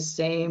about the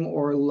same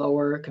or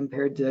lower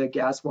compared to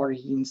gas water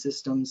heating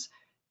systems,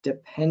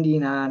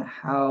 depending on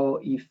how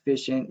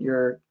efficient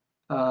your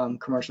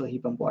commercial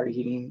heat pump water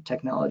heating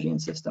technology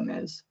and system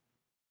is.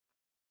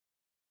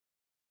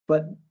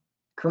 But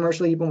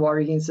commercial heat pump water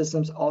heating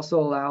systems also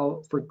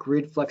allow for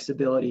grid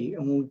flexibility,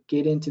 and we'll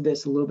get into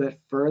this a little bit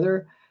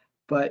further,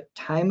 but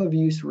time of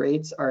use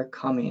rates are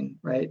coming,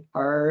 right?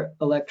 Our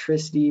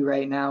electricity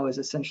right now is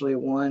essentially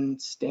one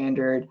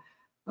standard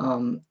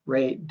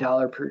rate,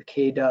 dollar per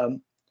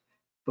kW,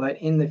 but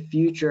in the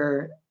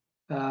future,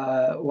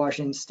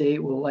 Washington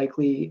State will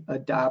likely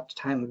adopt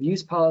time of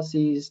use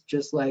policies,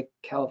 just like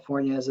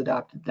California has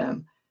adopted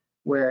them,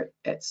 where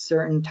at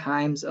certain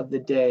times of the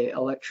day,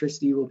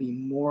 electricity will be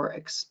more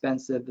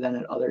expensive than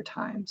at other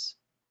times.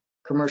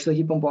 Commercial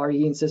heat pump water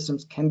heating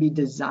systems can be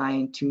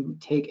designed to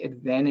take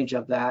advantage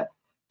of that,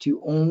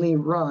 to only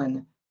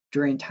run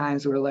during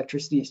times where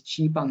electricity is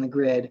cheap on the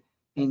grid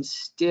and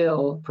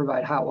still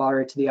provide hot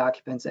water to the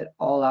occupants at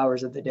all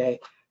hours of the day,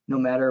 no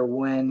matter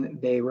when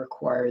they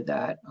require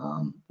that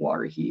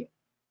water heat.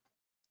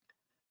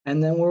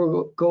 And then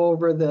we'll go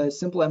over the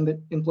simple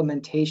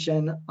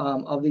implementation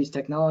of these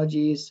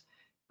technologies.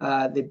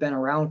 They've been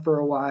around for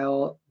a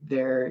while.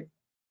 They're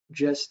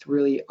just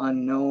really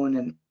unknown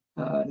and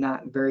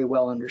not very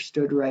well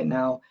understood right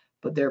now,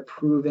 but they're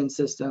proven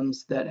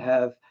systems that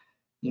have,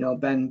 you know,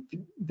 been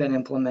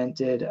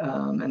implemented,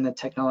 and the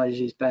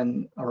technology's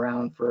been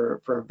around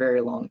for a very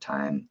long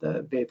time,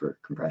 the vapor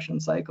compression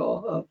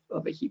cycle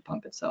of a heat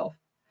pump itself.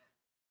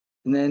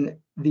 And then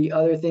the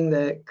other thing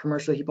that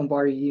commercial heat pump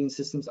water heating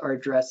systems are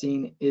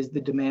addressing is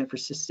the demand for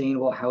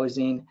sustainable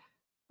housing.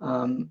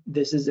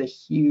 This is a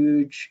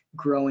huge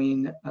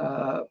growing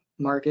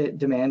market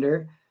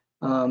demander,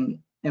 and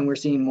we're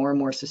seeing more and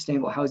more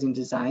sustainable housing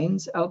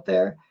designs out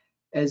there,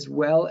 as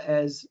well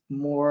as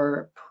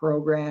more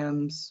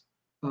programs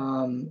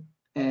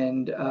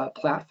and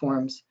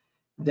platforms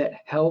that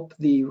help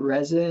the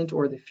resident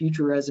or the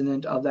future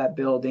resident of that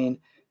building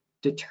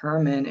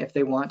determine if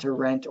they want to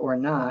rent or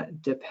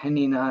not,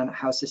 depending on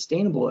how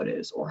sustainable it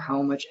is or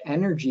how much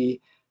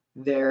energy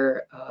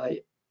their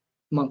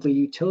monthly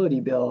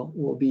utility bill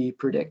will be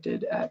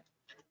predicted at.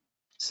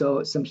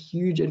 So some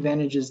huge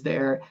advantages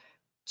there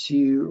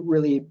to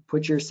really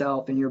put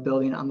yourself and your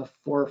building on the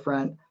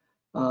forefront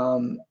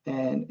and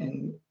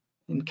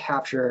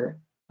capture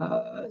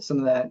some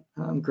of that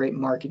great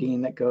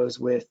marketing that goes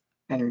with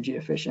energy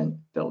efficient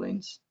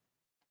buildings.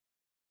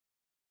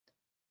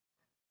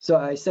 So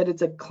I said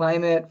it's a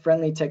climate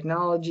friendly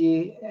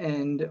technology,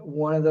 and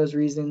one of those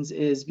reasons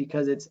is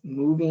because it's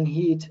moving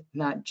heat,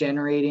 not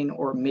generating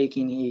or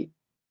making heat.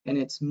 And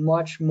it's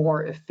much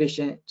more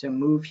efficient to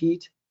move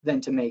heat than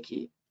to make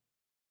heat.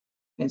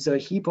 And so a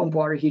heat pump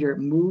water heater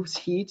moves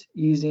heat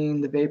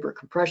using the vapor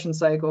compression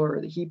cycle or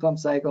the heat pump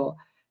cycle.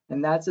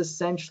 And that's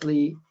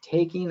essentially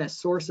taking a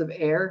source of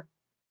air,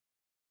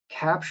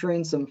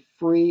 capturing some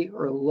free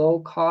or low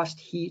cost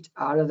heat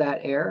out of that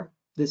air.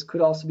 This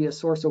could also be a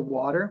source of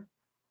water,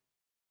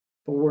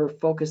 but we're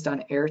focused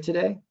on air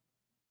today.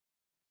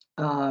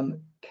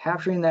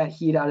 Capturing that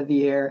heat out of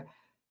the air,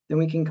 then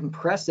we can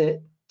compress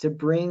it to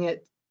bring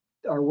it,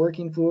 our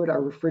working fluid,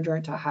 our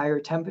refrigerant, to a higher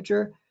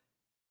temperature,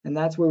 and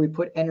that's where we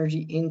put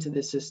energy into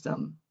the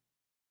system.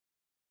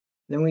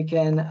 Then we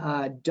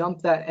can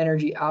dump that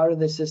energy out of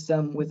the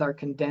system with our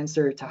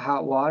condenser to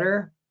hot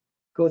water,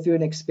 go through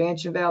an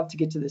expansion valve to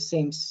get to the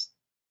same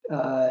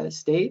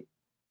state,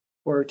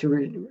 or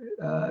to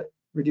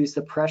reduce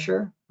the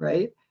pressure,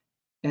 right?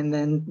 And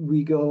then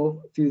we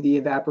go through the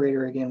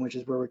evaporator again, which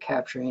is where we're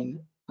capturing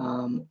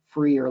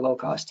free or low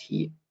cost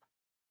heat.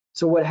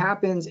 So what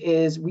happens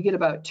is we get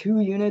about 2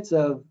 units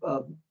of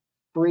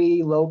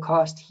free low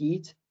cost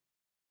heat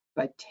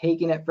by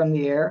taking it from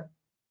the air.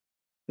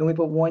 Then we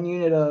put 1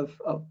 unit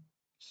of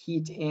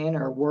heat in,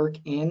 or work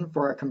in,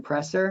 for our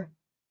compressor.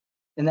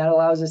 And that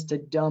allows us to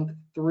dump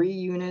 3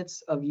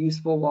 units of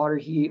useful water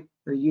heat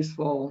or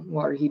useful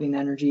water heating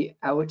energy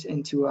out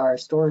into our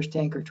storage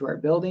tank or to our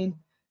building.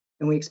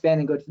 And we expand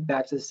and go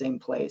back to the same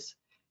place.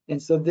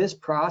 And so this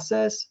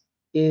process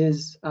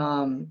is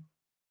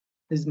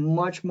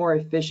much more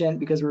efficient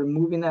because we're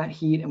moving that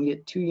heat and we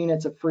get 2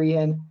 units of free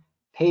in,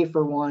 pay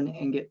for 1,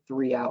 and get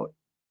 3 out.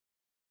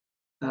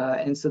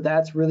 And so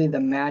that's really the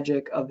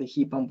magic of the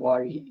heat pump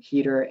water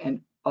heater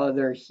and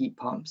other heat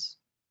pumps.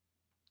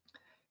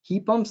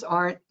 Heat pumps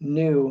aren't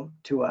new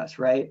to us,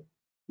 right?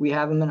 We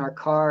have them in our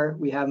car,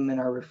 we have them in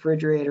our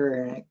refrigerator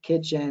or in a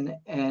kitchen,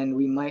 and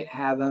we might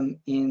have them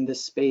in the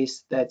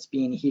space that's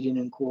being heated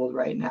and cooled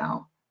right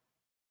now.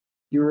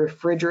 Your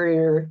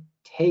refrigerator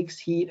takes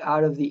heat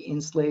out of the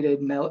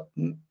insulated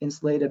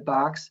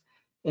box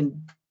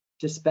and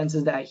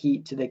dispenses that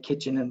heat to the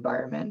kitchen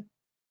environment.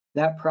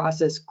 That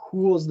process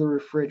cools the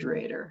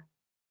refrigerator.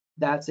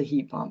 That's a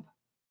heat pump,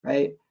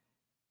 right?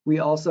 We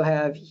also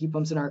have heat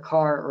pumps in our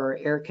car or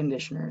air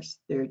conditioners.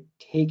 They're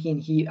taking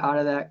heat out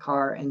of that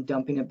car and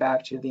dumping it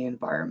back to the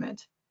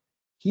environment.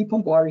 Heat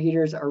pump water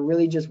heaters are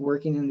really just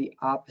working in the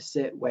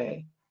opposite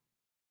way,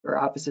 or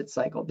opposite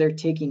cycle. They're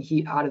taking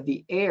heat out of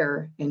the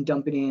air and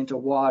dumping it into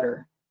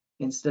water,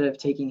 instead of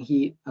taking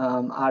heat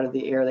out of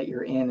the air that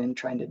you're in and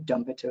trying to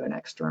dump it to an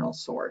external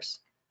source.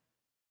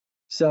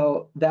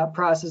 So that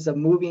process of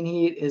moving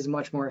heat is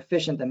much more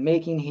efficient than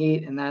making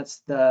heat, and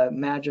that's the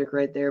magic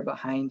right there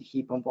behind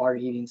heat pump water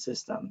heating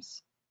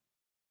systems.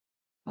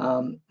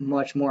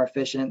 Much more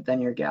efficient than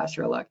your gas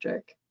or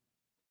electric.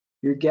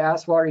 Your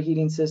gas water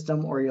heating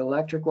system or your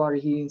electric water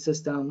heating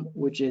system,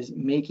 which is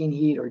making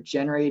heat or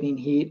generating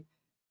heat,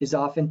 is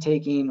often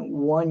taking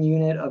 1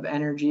 unit of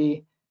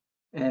energy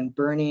and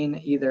burning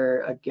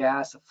either a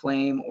gas, a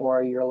flame,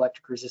 or your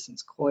electric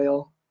resistance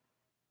coil,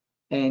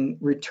 and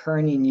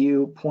returning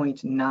you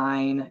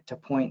 0.9 to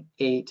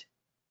 0.8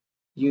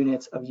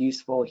 units of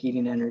useful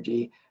heating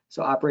energy.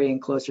 So operating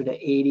closer to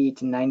 80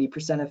 to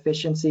 90%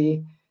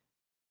 efficiency.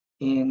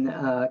 In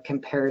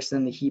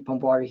comparison, the heat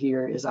pump water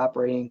heater is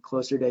operating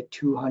closer to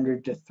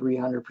 200 to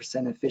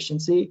 300%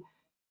 efficiency,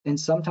 and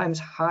sometimes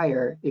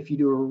higher if you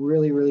do a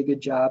really, really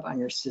good job on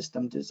your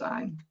system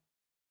design.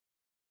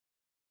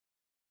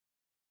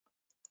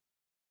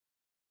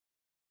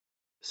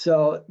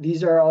 So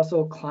these are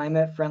also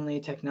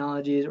climate-friendly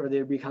technologies, or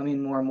they're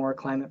becoming more and more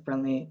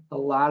climate-friendly. A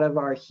lot of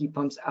our heat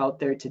pumps out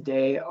there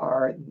today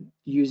are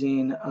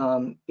using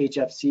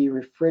HFC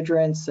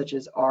refrigerants such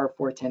as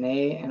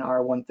R410A and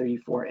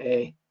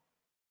R134A.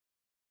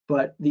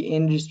 But the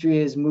industry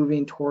is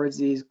moving towards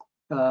these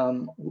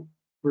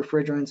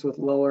refrigerants with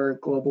lower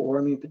global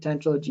warming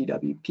potential,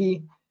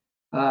 GWP.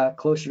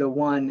 Closer to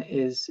 1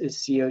 is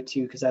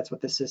CO2, because that's what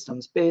the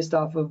system's based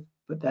off of,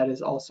 but that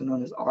is also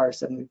known as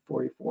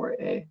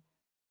R744A.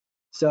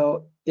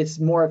 So it's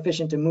more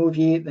efficient to move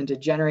heat than to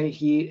generate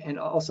heat, and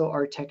also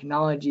our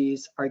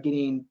technologies are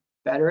getting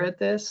better at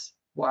this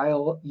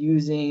while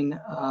using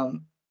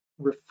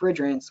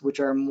refrigerants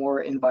which are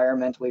more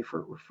environmentally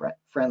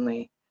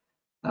friendly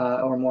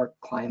or more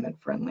climate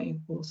friendly,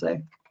 we'll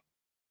say.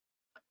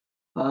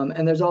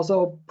 And there's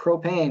also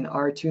propane,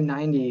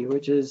 R290,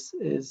 which is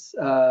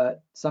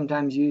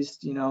sometimes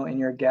used, in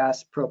your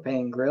gas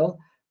propane grill,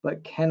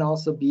 but can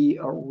also be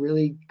a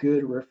really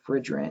good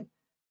refrigerant,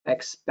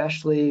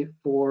 especially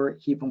for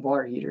heat pump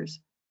water heaters.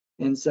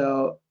 And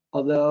so,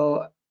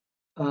 although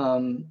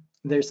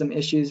there's some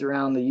issues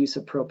around the use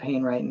of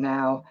propane right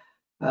now,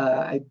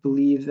 I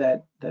believe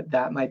that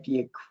might be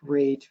a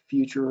great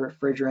future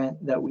refrigerant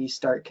that we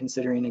start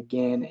considering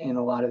again in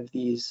a lot of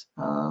these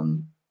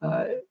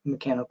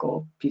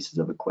mechanical pieces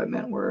of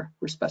equipment we're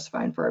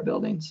specifying for our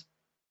buildings.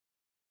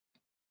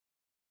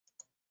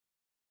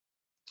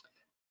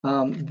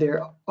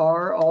 There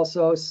are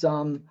also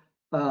some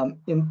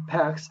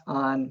impacts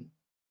on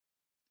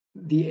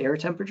the air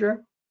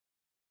temperature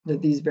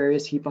that these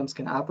various heat pumps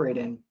can operate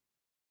in.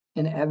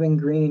 And Evan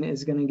Green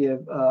is going to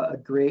give a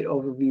great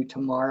overview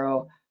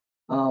tomorrow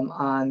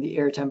on the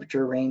air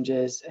temperature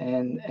ranges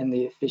and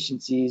the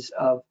efficiencies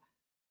of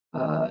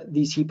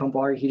these heat pump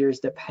water heaters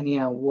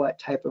depending on what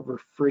type of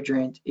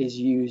refrigerant is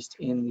used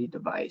in the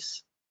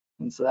device.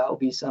 And so that will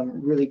be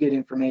some really good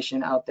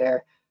information out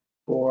there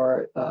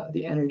for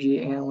the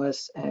energy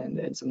analysts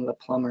and some of the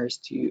plumbers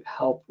to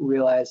help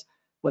realize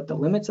what the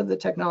limits of the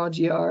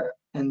technology are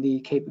and the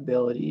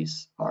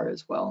capabilities are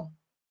as well.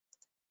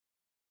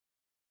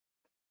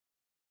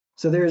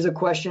 So there's a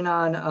question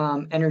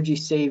on energy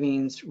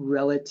savings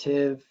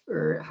relative,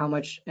 or how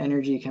much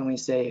energy can we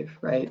save,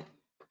 right?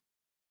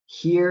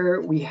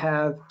 Here we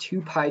have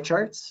two pie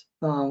charts.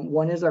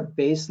 One is our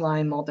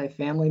baseline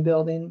multifamily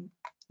building,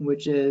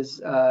 which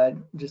is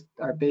just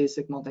our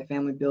basic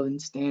multifamily building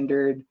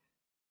standard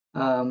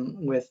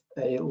with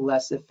a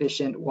less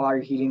efficient water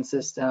heating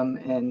system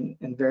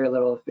and very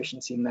little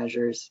efficiency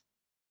measures.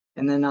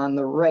 And then on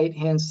the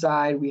right-hand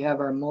side, we have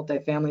our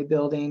multifamily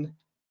building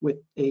with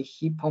a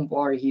heat pump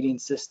water heating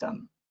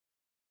system.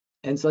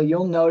 And so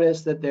you'll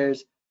notice that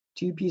there's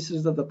two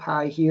pieces of the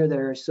pie here that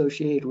are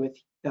associated with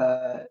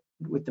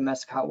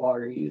domestic hot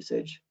water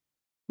usage.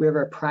 We have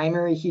our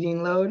primary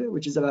heating load,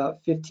 which is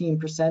about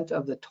 15%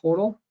 of the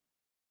total,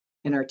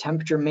 and our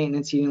temperature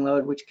maintenance heating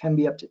load, which can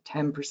be up to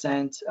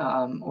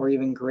 10% or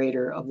even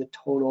greater of the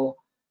total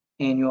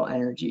annual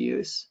energy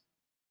use.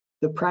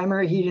 The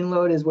primary heating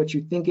load is what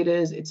you think it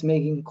is. It's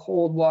making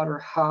cold water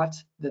hot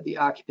that the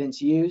occupants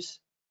use.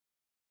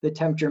 The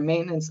temperature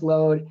maintenance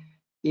load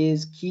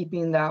is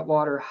keeping that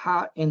water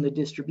hot in the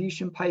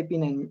distribution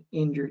piping and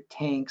in your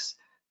tanks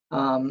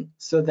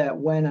so that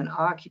when an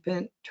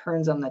occupant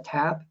turns on the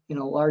tap in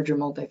a larger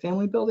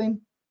multifamily building,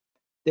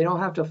 they don't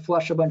have to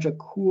flush a bunch of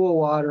cool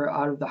water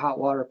out of the hot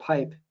water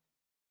pipe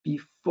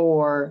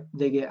before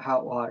they get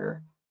hot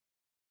water.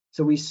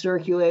 So we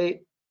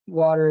circulate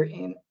water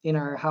in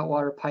our hot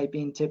water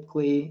piping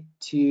typically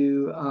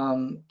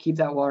to keep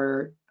that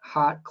water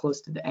hot close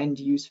to the end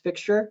use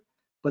fixture,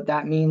 but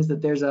that means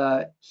that there's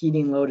a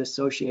heating load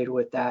associated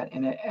with that,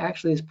 and it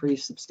actually is pretty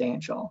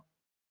substantial.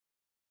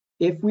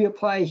 If we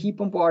apply a heat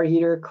pump water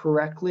heater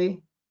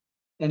correctly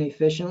and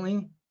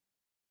efficiently,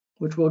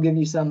 which we'll give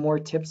you some more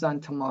tips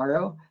on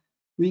tomorrow,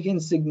 we can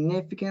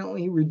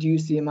significantly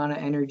reduce the amount of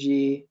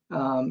energy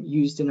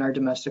used in our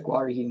domestic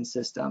water heating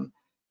system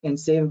and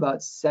save about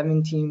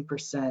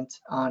 17%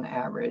 on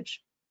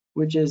average,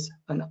 which is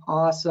an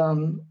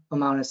awesome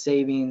amount of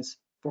savings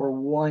for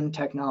one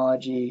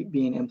technology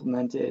being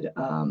implemented,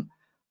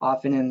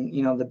 often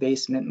in the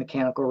basement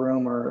mechanical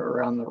room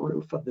or on the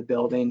roof of the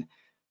building.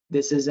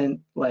 This isn't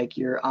like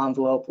your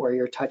envelope where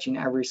you're touching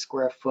every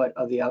square foot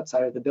of the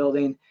outside of the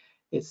building.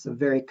 It's a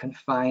very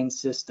confined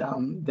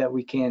system that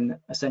we can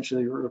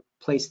essentially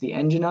replace the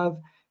engine of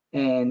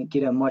and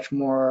get a much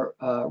more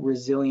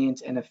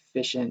resilient and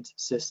efficient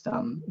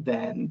system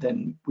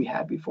than we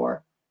had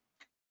before.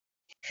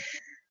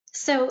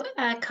 So,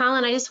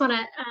 Colin, I just want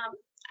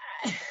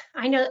to,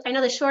 I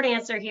know the short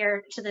answer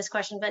here to this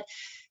question, but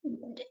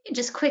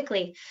just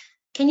quickly,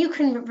 can you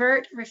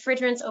convert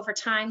refrigerants over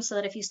time so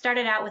that if you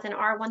started out with an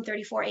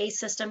R134A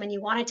system and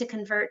you wanted to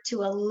convert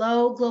to a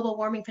low global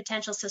warming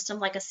potential system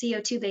like a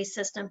CO2-based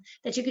system,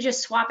 that you could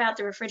just swap out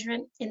the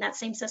refrigerant in that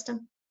same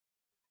system?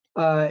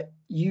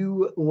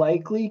 You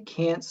likely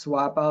can't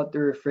swap out the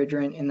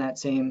refrigerant in that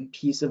same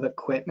piece of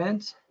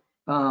equipment,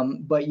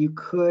 but you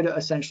could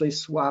essentially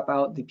swap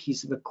out the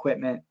piece of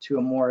equipment to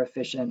a more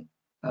efficient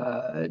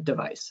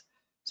device.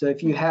 So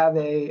if you have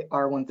a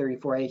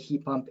R134A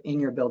heat pump in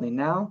your building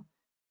now,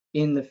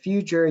 in the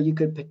future, you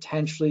could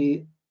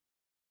potentially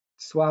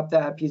swap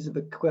that piece of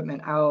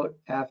equipment out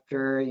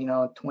after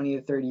 20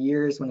 to 30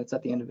 years when it's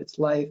at the end of its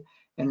life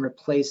and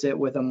replace it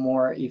with a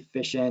more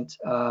efficient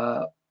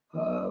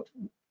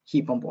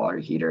heat pump water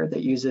heater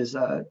that uses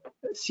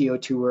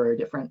CO2 or a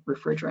different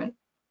refrigerant.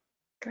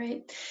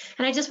 Great.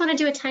 And I just want to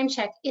do a time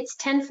check. It's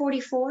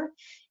 10:44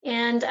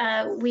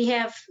 and we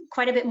have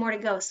quite a bit more to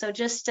go. So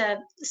just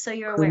so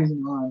you're aware.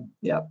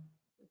 Yep.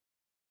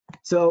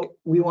 So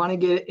we want to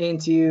get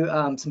into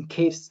some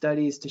case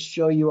studies to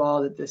show you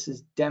all that this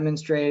is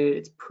demonstrated,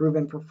 it's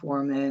proven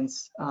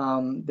performance.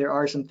 There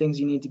are some things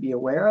you need to be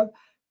aware of,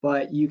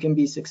 but you can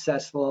be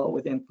successful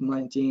with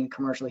implementing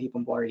commercial heat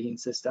pump water heating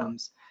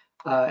systems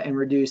and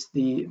reduce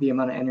the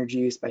amount of energy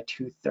used by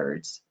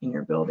 2/3 in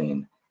your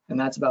building. And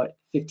that's about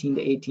 15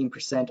 to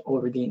 18%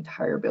 over the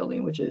entire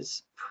building, which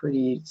is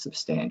pretty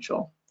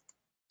substantial.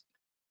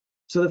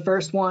 So the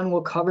first one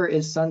we'll cover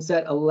is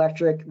Sunset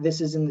Electric. This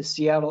is in the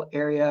Seattle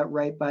area,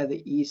 right by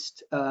the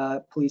East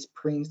Police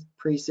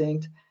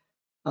Precinct.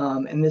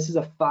 And this is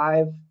a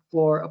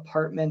 5-floor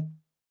apartment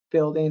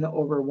building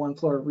over 1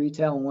 floor of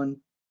retail and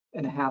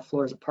 1.5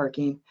 floors of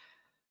parking.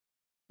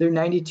 There are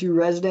 92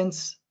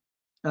 residents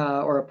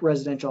or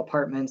residential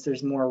apartments.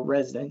 There's more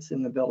residents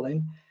in the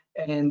building.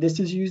 And this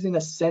is using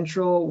a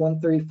central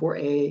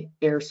 134A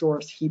air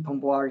source heat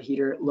pump water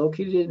heater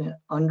located in an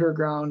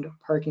underground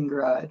parking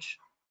garage,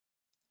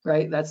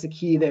 right? That's the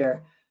key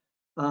there.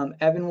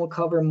 Evan will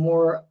cover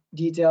more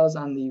details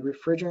on the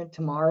refrigerant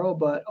tomorrow,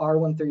 but our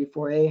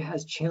 134A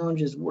has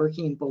challenges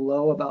working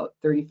below about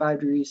 35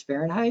 degrees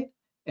Fahrenheit.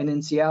 And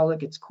in Seattle, it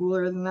gets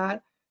cooler than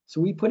that.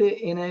 So we put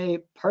it in a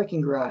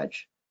parking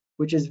garage,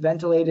 which is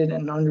ventilated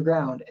and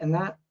underground. And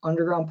that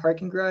underground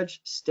parking garage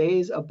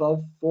stays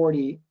above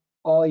 40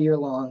 all year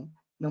long,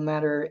 no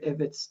matter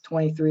if it's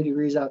 23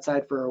 degrees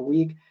outside for a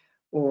week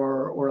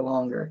or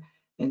longer.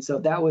 And so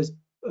that was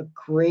a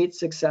great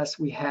success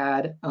we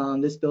had.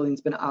 This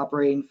building's been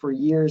operating for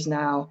years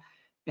now,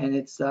 and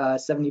it's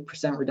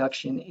 70%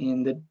 reduction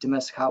in the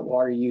domestic hot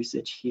water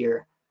usage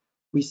here.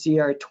 We see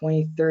our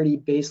 2030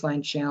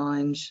 baseline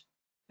challenge,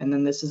 and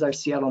then this is our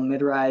Seattle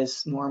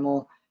mid-rise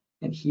normal,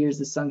 and here's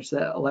the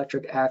Sunset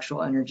Electric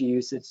actual energy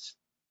usage.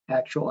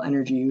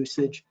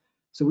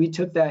 So we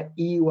took that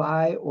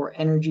EUI, or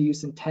energy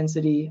use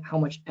intensity, how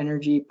much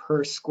energy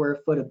per square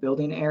foot of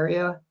building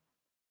area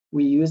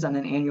we use on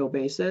an annual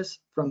basis,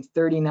 from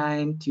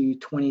 39 to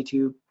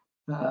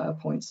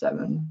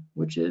 22.7,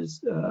 which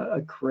is a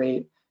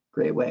great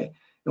way.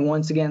 And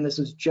once again, this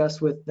was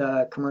just with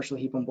the commercial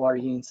heat pump water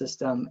heating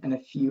system and a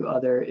few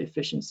other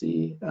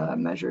efficiency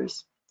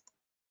measures.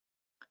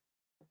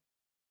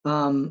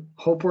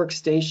 HopeWorks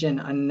Station,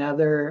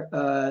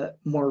 another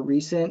more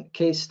recent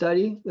case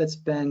study that's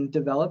been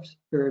developed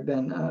or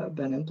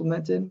been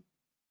implemented.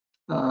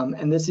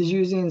 And this is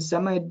using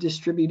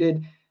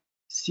semi-distributed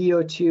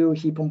CO2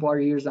 heat pump water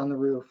heaters on the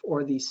roof,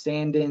 or the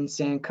Sandin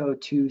Sanco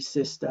 2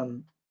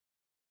 system.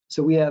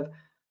 So we have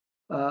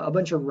a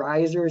bunch of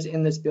risers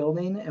in this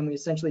building, and we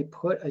essentially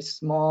put a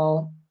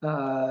small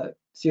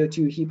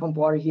CO2 heat pump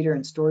water heater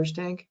and storage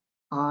tank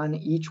on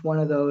each one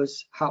of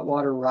those hot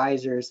water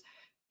risers.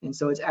 And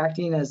so it's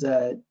acting as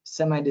a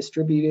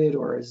semi-distributed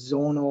or a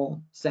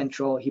zonal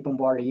central heat pump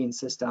water heating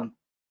system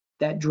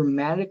that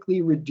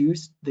dramatically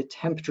reduced the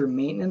temperature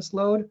maintenance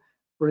load,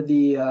 or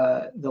the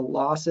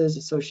losses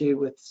associated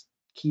with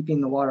keeping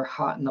the water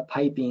hot in the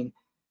piping.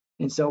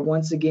 And so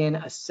once again,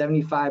 a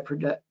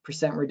 75%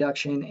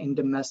 reduction in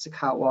domestic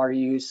hot water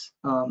use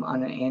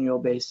on an annual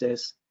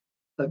basis.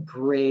 A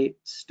great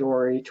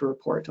story to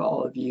report to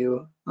all of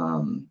you.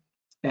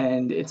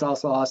 And it's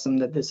also awesome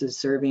that this is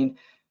serving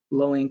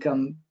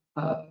low-income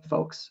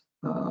folks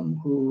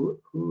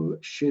who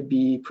should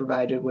be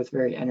provided with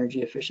very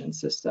energy efficient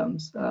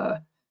systems.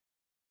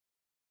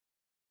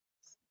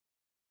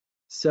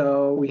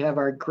 So we have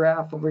our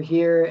graph over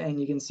here,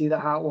 and you can see the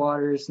hot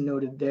water is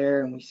noted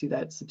there, and we see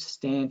that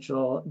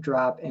substantial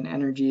drop in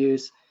energy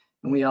use.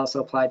 And we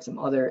also applied some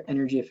other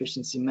energy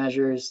efficiency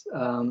measures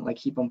like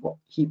heat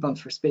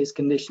pumps for space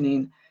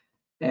conditioning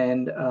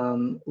and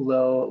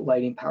low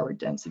lighting power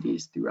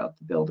densities throughout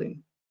the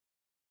building.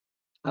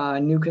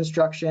 New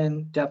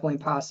construction, definitely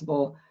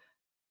possible,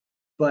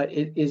 but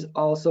it is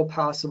also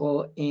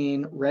possible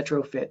in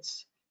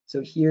retrofits.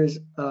 So here's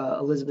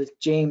Elizabeth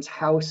James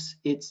House.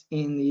 It's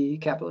in the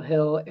Capitol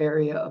Hill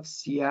area of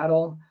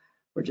Seattle,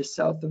 or just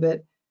south of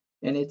it.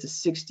 And it's a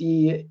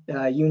 60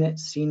 unit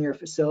senior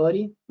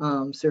facility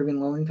serving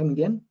low income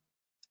again.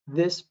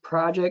 This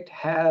project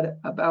had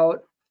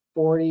about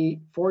 40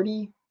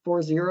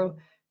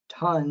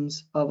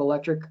 tons of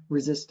electric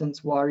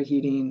resistance water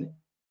heating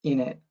in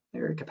it,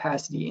 or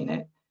capacity in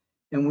it.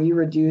 And we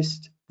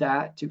reduced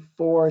that to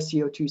 4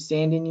 CO2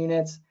 Sandin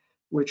units,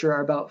 which are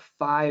about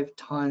 5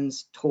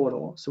 tons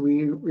total. So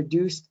we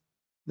reduced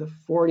the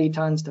 40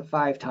 tons to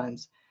 5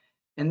 tons.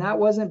 And that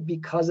wasn't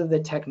because of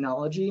the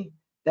technology.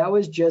 That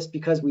was just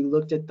because we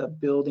looked at the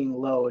building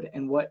load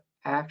and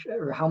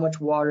how much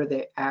water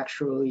they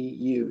actually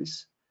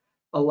use.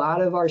 A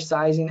lot of our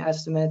sizing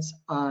estimates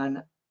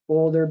on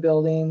older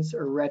buildings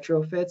or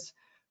retrofits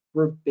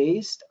were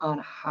based on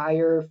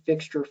higher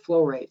fixture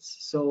flow rates.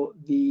 So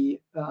the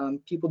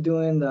people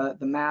doing the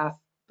math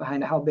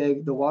behind how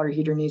big the water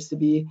heater needs to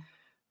be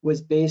was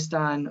based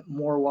on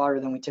more water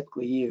than we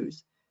typically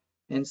use.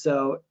 And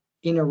so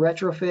in a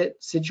retrofit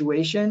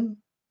situation,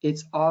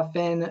 it's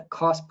often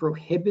cost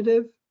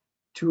prohibitive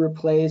to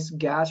replace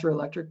gas or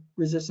electric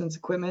resistance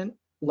equipment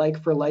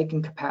like for like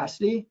in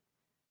capacity.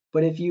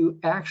 But if you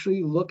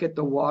actually look at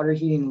the water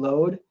heating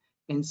load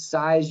and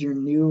size your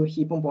new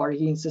heat pump water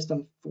heating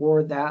system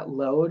for that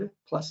load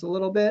plus a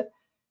little bit,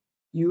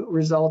 you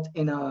result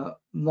in a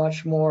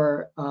much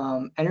more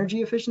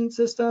energy efficient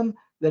system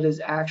that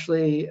is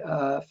actually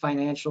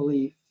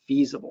financially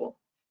feasible.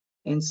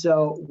 And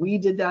so we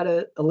did that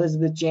at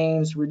Elizabeth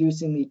James,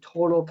 reducing the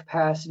total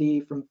capacity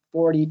from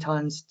 40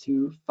 tons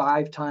to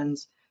 5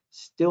 tons,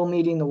 still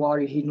meeting the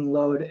water heating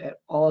load at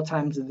all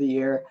times of the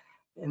year.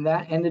 And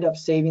that ended up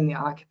saving the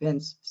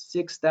occupants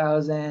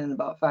 $6,000,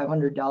 about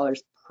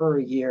 $500 per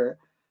year,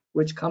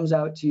 which comes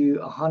out to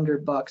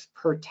 $100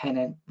 per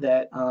tenant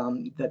that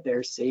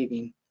they're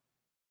saving.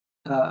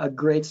 A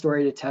great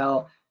story to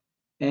tell.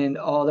 And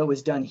all that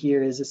was done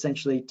here is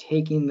essentially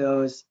taking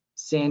those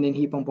Sandin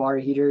heat pump water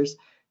heaters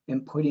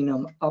and putting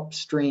them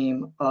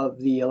upstream of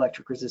the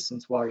electric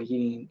resistance water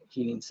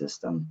heating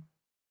system.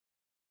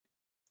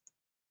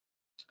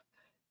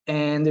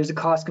 And there's a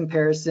cost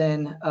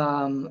comparison.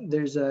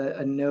 There's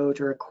a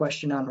note or a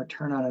question on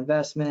return on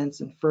investments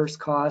and first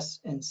costs.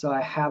 And so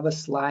I have a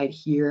slide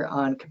here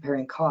on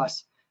comparing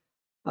costs.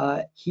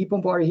 Heat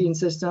pump water heating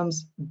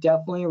systems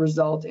definitely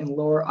result in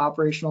lower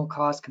operational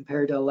costs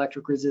compared to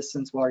electric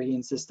resistance water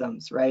heating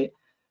systems, right?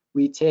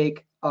 We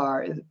take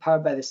our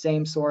powered by the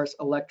same source,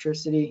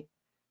 electricity.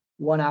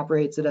 One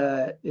operates at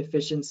a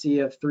efficiency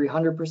of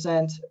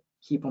 300%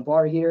 heat pump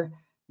water heater.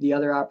 The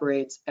other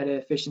operates at an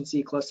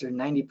efficiency closer to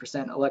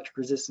 90% electric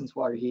resistance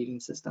water heating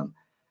system.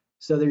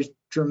 So there's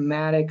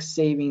dramatic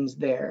savings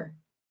there.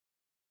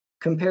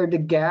 Compared to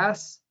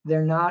gas,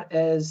 they're not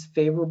as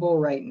favorable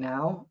right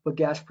now, but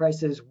gas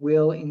prices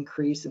will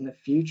increase in the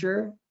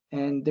future,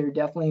 and there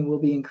definitely will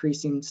be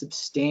increasing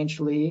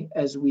substantially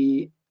as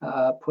we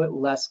put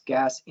less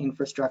gas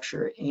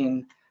infrastructure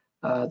in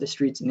the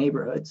streets and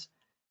neighborhoods,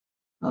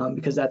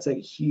 because that's a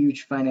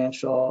huge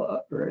financial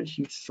or a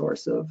huge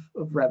source of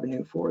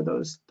revenue for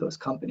those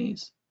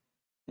companies.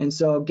 And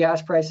so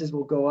gas prices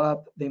will go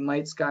up, they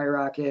might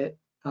skyrocket,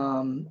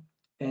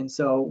 and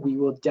so we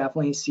will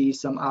definitely see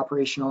some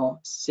operational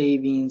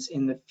savings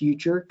in the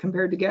future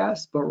compared to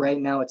gas, but right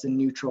now it's a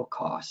neutral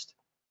cost.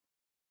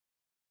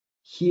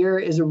 Here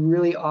is a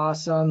really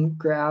awesome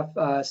graph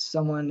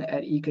someone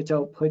at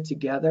Ecotope put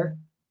together,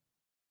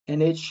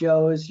 and it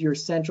shows your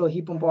central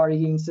heat pump water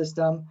heating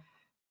system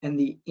and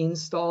the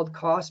installed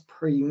cost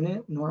per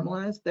unit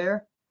normalized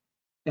there.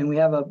 And we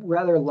have a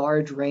rather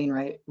large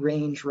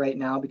range right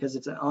now because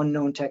it's an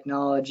unknown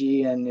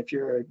technology, and if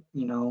you're,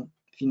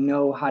 if you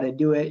know how to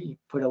do it, you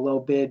put a low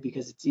bid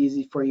because it's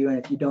easy for you, and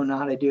if you don't know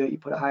how to do it, you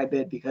put a high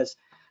bid because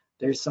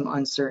there's some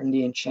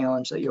uncertainty and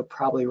challenge that you'll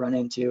probably run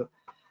into.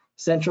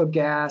 Central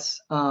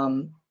gas,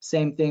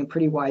 same thing,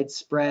 pretty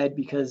widespread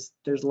because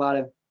there's a lot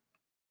of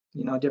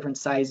different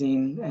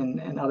sizing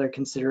and other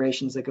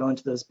considerations that go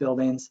into those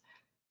buildings.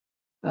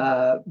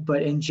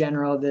 But in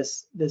general,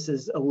 this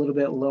is a little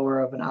bit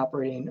lower of an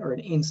operating or an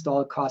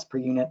installed cost per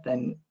unit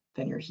than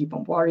your heat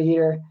pump water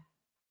heater.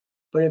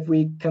 But if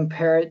we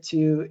compare it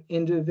to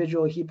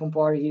individual heat pump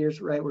water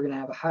heaters, right, we're going to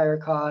have a higher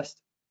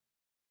cost.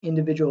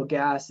 Individual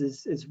gas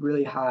is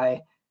really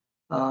high.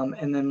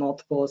 And then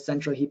multiple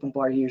central heat pump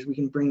water heaters, we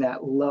can bring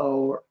that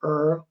lower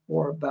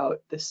or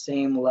about the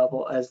same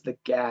level as the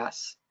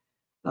gas,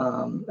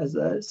 as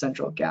the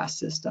central gas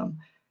system.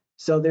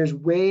 So there's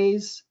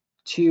ways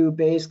to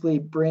basically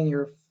bring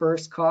your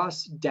first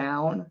costs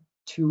down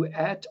to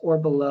at or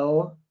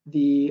below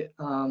the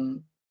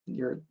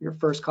your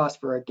first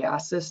cost for a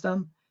gas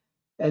system,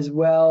 as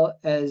well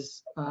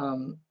as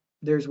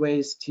there's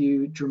ways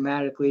to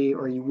dramatically,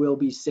 or you will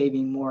be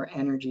saving more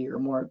energy or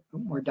more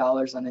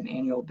dollars on an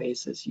annual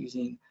basis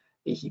using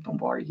a heat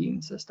pump water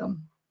heating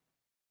system.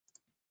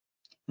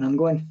 And I'm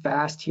going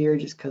fast here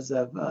just because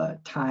of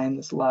time.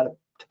 There's a lot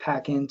to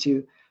pack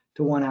into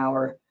 1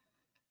 hour.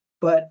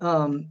 But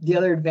the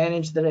other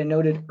advantage that I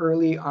noted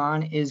early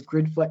on is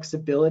grid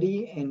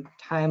flexibility and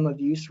time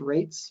of use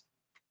rates.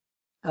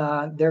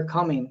 They're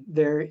coming.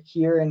 They're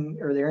here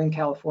they're in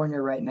California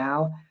right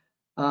now,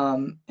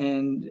 and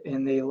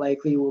they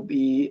likely will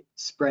be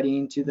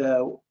spreading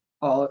to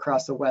all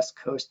across the West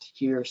Coast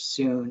here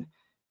soon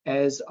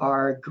as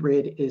our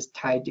grid is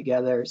tied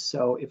together.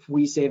 So if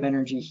we save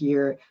energy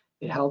here,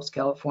 it helps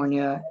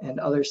California and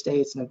other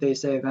states, and if they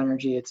save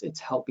energy, it's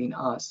helping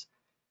us.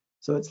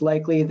 So it's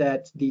likely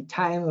that the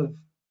time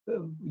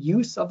of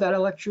use of that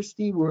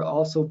electricity will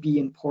also be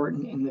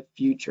important in the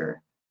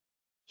future.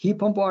 Heat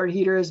pump water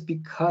heaters,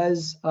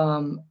 because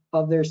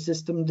of their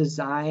system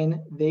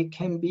design, they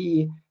can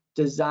be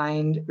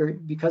designed, or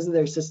because of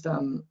their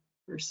system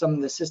or some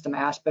of the system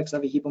aspects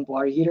of a heat pump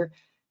water heater,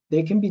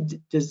 they can be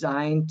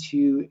designed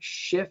to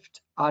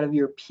shift out of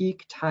your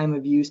peak time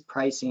of use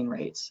pricing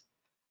rates.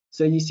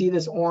 So you see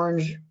this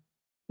orange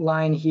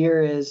line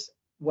here is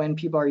when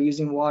people are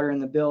using water in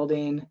the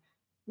building.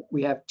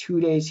 We have 2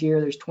 days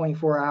here, there's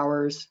 24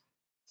 hours.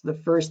 So the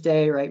first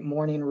day, right,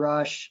 morning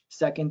rush,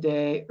 second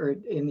day, or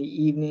in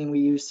the evening we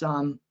use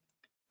some,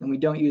 and we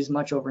don't use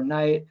much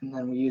overnight, and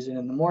then we use it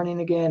in the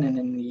morning again and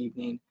in the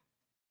evening.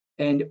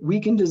 And we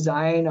can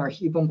design our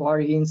heat pump water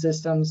heating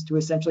systems to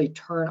essentially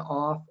turn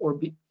off or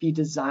be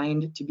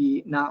designed to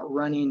be not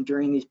running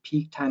during these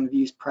peak time of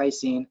use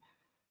pricing.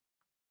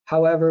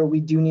 However, we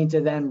do need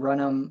to then run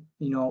them,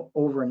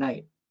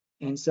 overnight.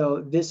 And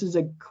so this is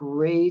a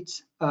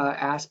great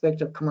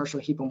aspect of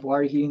commercial heat pump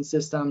water heating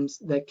systems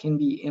that can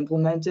be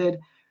implemented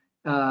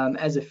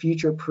as a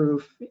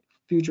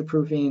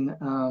future-proofing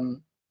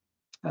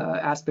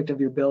aspect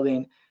of your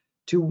building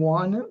to,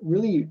 one,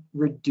 really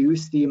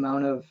reduce the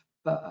amount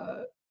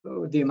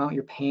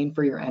you're paying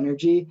for your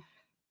energy,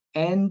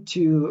 and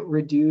to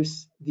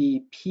reduce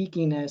the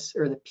peakiness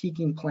or the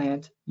peaking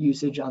plant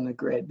usage on the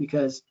grid,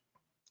 because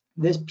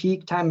this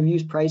peak time of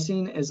use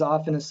pricing is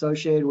often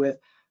associated with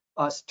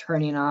us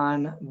turning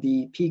on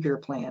the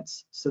peaker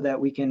plants so that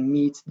we can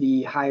meet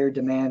the higher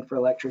demand for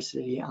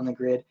electricity on the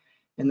grid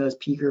and those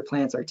peaker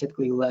plants are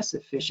typically less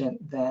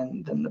efficient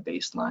than the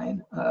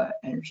baseline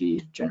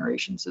energy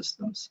generation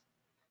systems.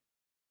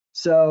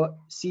 So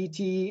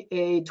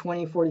CTA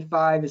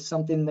 2045 is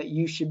something that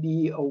you should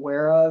be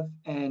aware of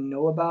and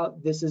know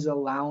about. This is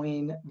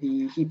allowing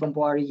the heat pump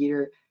water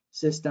heater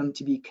system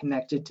to be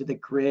connected to the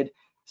grid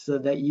so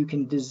that you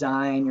can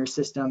design your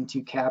system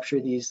to capture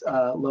these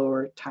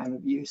lower time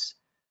of use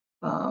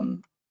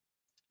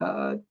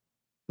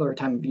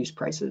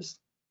prices.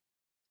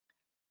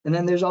 And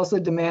then there's also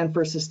demand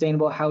for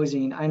sustainable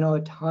housing. I know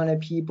a ton of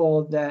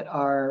people that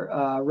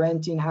are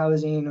renting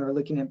housing or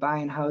looking at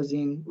buying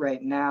housing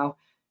right now.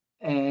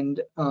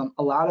 And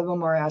a lot of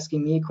them are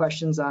asking me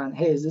questions on,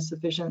 hey, is this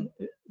efficient?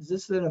 Is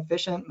this an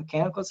efficient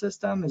mechanical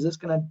system? Is this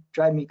going to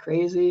drive me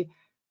crazy?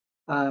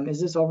 Is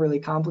this overly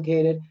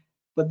complicated?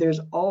 But there's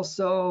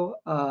also,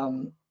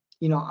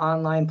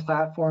 online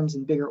platforms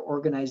and bigger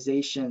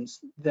organizations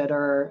that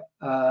are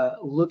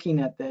looking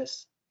at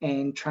this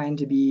and trying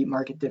to be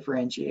market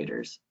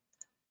differentiators.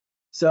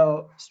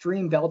 So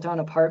Stream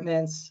Belltown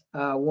Apartments,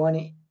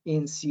 one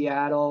in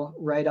Seattle,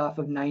 right off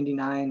of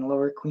 99,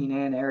 Lower Queen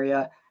Anne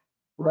area,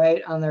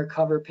 right on their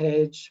cover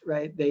page,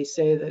 right? They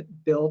say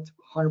that built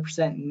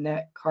 100%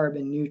 net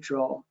carbon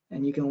neutral,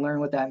 and you can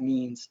learn what that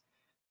means.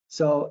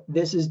 So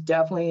this is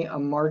definitely a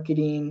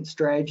marketing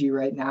strategy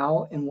right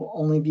now and will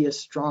only be a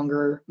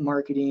stronger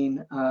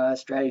marketing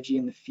strategy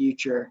in the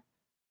future.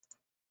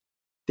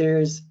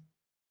 There's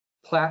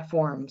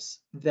platforms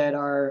that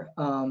are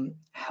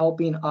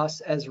helping us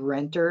as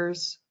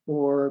renters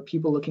or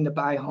people looking to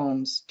buy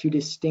homes to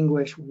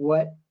distinguish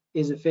what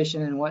is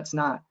efficient and what's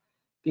not.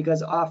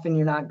 Because often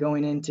you're not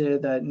going into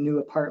the new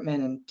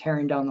apartment and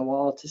tearing down the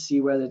wall to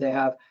see whether they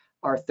have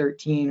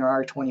R13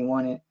 or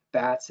R21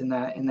 bats in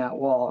that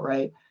wall,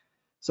 right?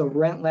 So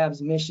Rent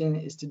Lab's mission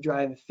is to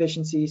drive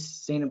efficiency,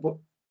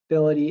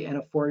 sustainability, and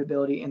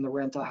affordability in the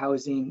rental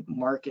housing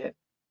market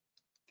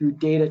through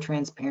data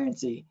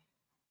transparency.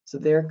 So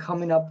they're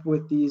coming up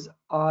with these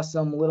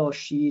awesome little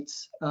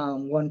sheets,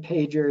 one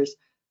pagers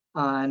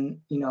on,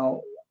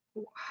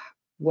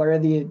 what are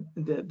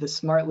the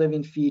smart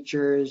living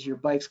features, your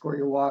bike score,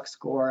 your walk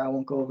score. I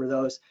won't go over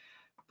those,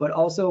 but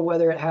also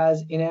whether it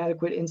has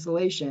inadequate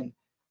insulation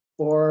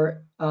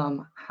or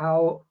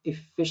how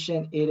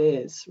efficient it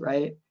is,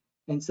 right?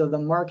 And so the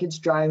market's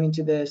driving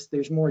to this.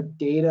 There's more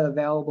data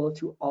available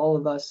to all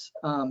of us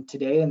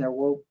today, and there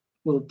will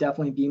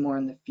definitely be more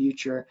in the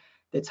future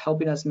that's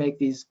helping us make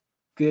these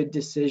good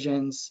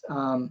decisions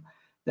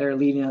that are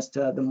leading us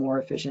to the more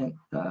efficient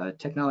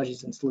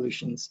technologies and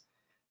solutions.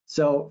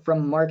 So from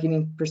a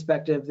marketing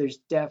perspective, there's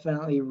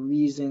definitely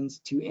reasons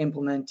to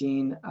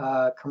implementing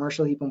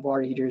commercial heat pump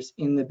water heaters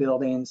in the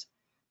buildings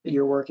that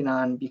you're working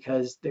on,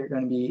 because they're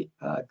going to be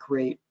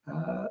great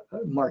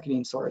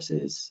marketing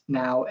sources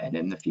now and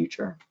in the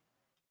future.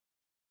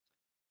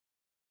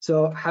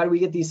 So how do we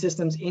get these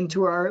systems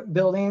into our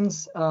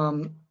buildings?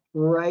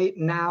 Right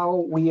now,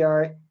 we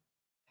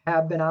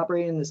have been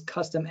operating in this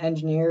custom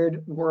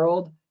engineered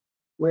world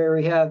where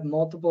we have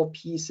multiple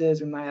pieces.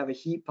 We might have a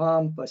heat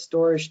pump, a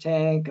storage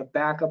tank, a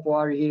backup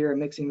water heater, a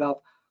mixing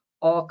valve,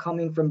 all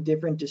coming from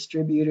different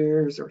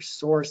distributors or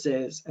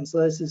sources. And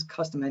so this is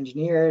custom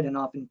engineered and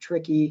often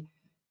tricky,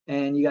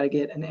 and you got to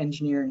get an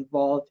engineer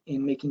involved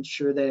in making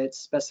sure that it's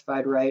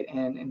specified right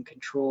and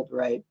controlled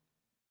right.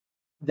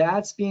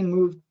 That's being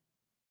moved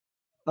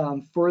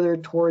further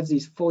towards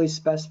these fully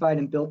specified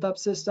and built up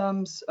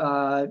systems,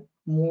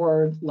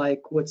 more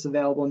like what's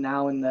available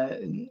now on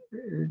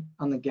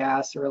the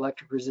gas or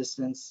electric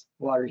resistance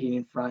water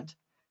heating front.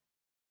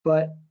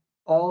 But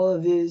all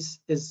of this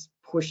is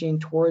pushing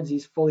towards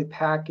these fully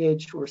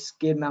packaged or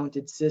skid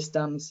mounted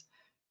systems,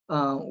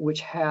 which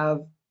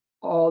have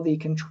all the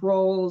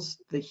controls,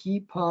 the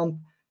heat pump,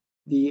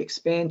 the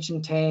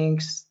expansion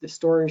tanks, the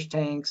storage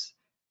tanks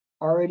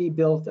already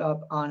built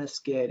up on a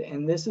skid.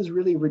 And this is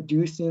really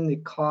reducing the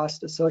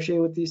cost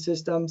associated with these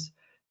systems,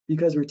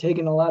 because we're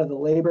taking a lot of the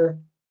labor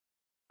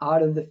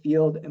out of the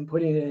field and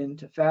putting it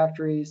into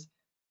factories,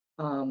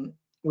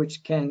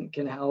 which can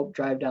help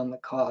drive down the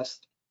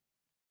cost.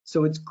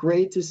 So it's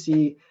great to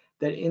see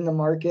that in the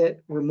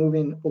market, we're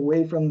moving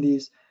away from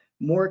these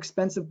more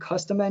expensive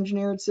custom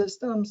engineered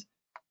systems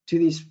to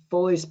these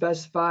fully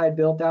specified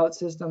built out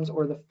systems,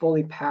 or the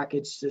fully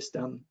packaged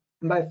system.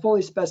 And by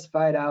fully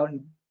specified out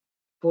and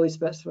fully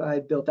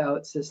specified built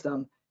out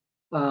system,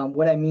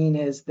 what I mean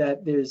is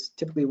that there's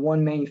typically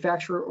one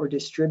manufacturer or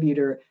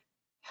distributor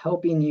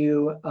helping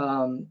you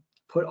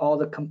put all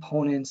the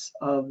components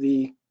of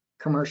the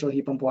commercial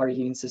heat pump water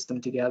heating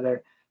system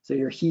together. So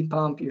your heat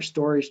pump, your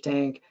storage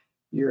tank,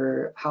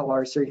 your hot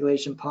water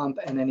circulation pump,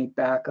 and any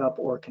backup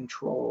or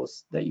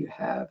controls that you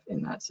have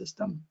in that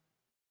system.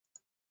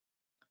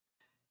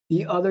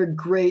 The other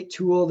great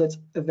tool that's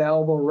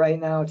available right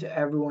now to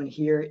everyone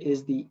here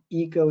is the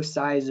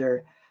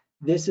Eco-Sizer.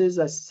 This is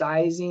a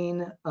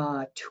sizing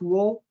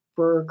tool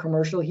for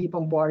commercial heat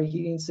pump water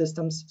heating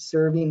systems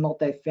serving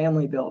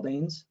multifamily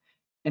buildings,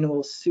 and it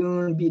will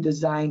soon be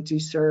designed to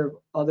serve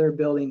other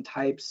building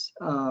types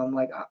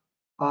like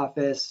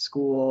office,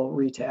 school,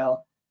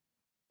 retail.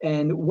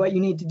 And what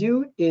you need to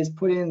do is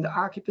put in the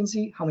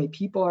occupancy, how many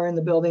people are in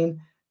the building,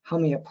 how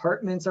many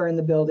apartments are in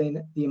the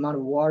building, the amount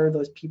of water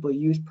those people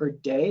use per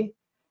day,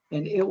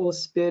 and it will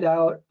spit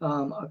out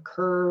a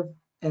curve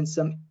and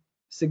some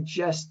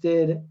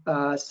suggested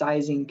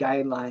sizing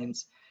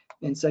guidelines.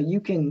 And so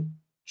you can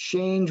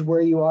change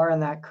where you are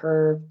on that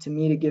curve to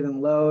meet a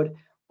given load.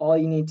 All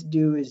you need to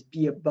do is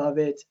be above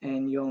it,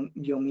 and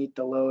you'll meet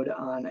the load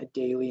on a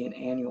daily and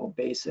annual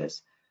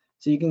basis.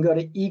 So you can go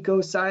to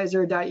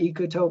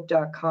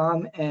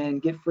ecosizer.ecotope.com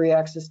and get free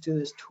access to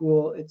this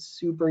tool. It's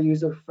super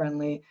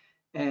user-friendly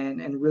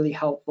and really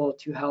helpful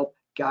to help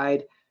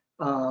guide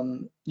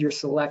your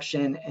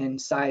selection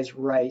and size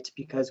right,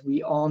 because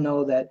we all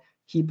know that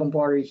heat pump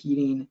water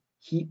heating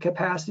heat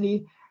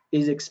capacity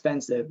is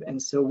expensive,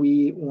 and so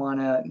we want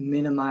to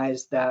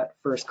minimize that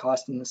first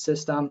cost in the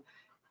system,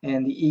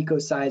 and the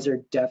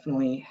Ecosizer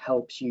definitely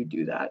helps you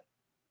do that.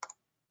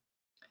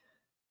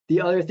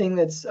 The other thing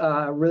that's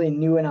really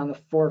new and on the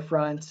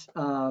forefront,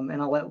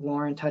 and I'll let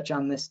Lauren touch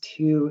on this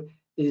too,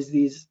 is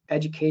these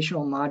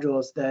educational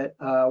modules that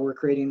we're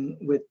creating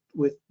with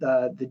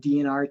the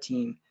DNR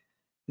team.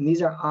 And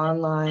these are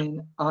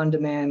online,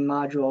 on-demand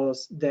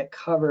modules that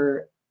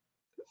cover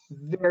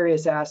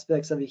various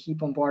aspects of the heat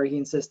pump water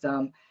heating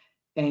system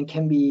and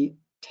can be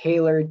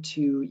tailored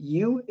to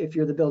you if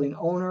you're the building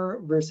owner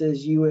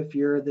versus you if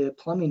you're the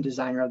plumbing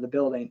designer of the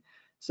building,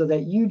 so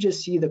that you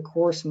just see the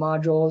course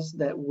modules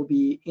that will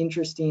be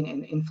interesting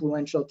and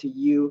influential to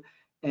you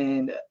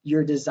and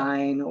your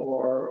design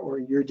or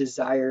your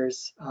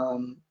desires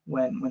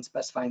when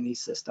specifying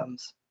these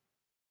systems.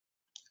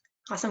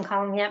 Awesome,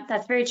 Colin. Yep,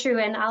 that's very true.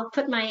 And I'll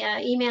put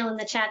my email in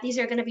the chat. These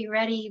are going to be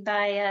ready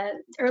by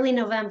early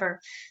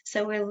November.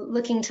 So we're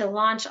looking to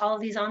launch all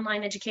of these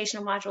online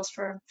educational modules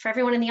for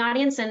everyone in the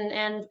audience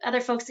and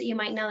other folks that you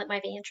might know that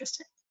might be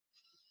interested.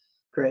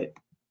 Great.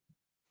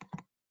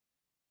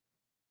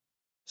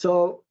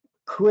 So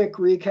quick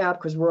recap,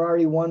 because we're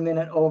already 1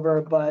 minute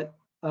over, but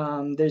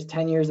there's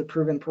 10 years of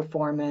proven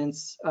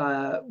performance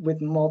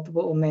with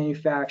multiple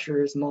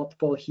manufacturers,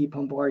 multiple heat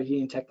pump water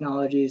heating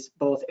technologies,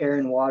 both air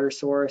and water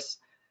source.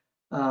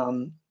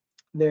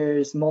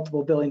 There's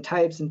multiple building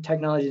types and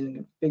technologies and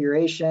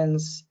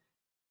configurations,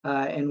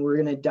 and we're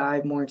going to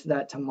dive more into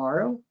that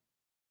tomorrow.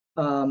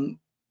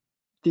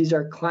 These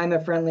are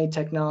climate-friendly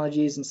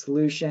technologies and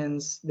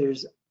solutions.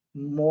 There's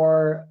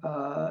more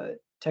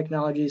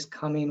technologies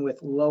coming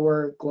with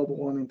lower global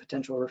warming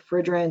potential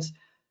refrigerants.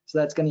 So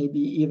that's going to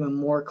be even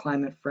more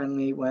climate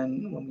friendly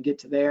when we get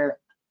to there.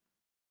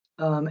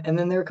 And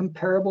then they're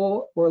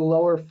comparable or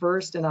lower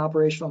first and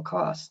operational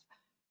cost.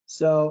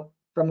 So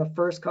from a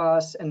first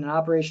cost and an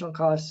operational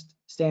cost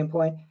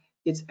standpoint,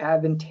 it's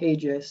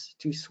advantageous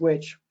to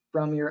switch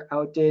from your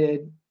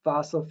outdated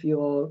fossil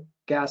fuel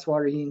gas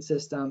water heating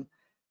system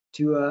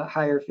to a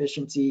higher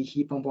efficiency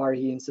heat pump water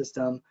heating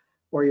system,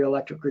 or your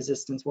electric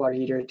resistance water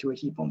heater to a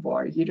heat pump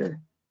water heater.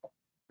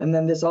 And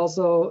then this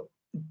also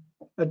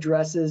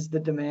addresses the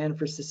demand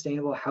for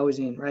sustainable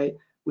housing, right?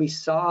 We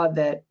saw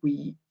that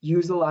we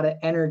use a lot of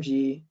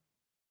energy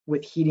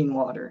with heating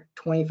water,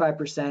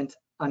 25%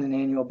 on an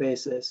annual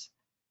basis.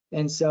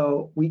 And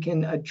so we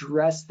can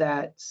address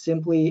that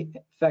simply,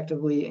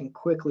 effectively, and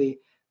quickly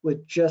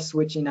with just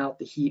switching out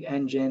the heat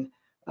engine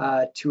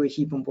to a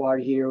heat pump water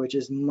heater, which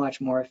is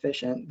much more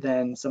efficient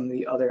than some of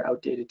the other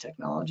outdated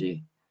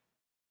technology.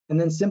 And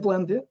then simple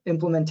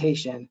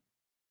implementation.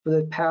 For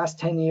the past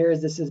 10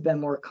 years, this has been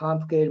more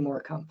complicated,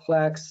 more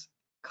complex,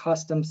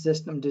 custom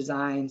system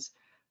designs.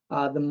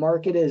 The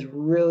market is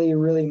really,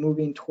 really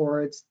moving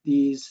towards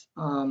these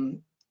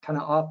kind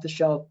of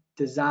off-the-shelf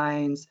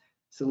designs,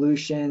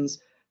 solutions,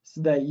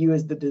 so that you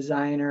as the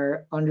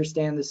designer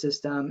understand the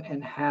system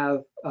and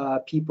have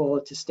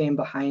people to stand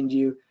behind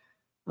you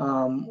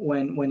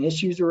when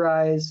issues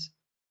arise,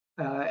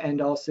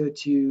 and also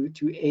to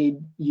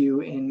aid you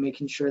in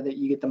making sure that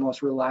you get the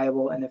most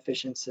reliable and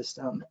efficient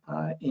system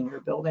in your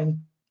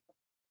building.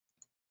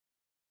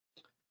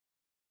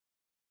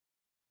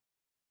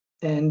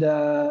 And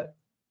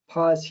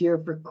pause here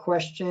for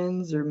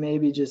questions, or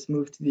maybe just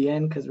move to the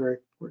end because we're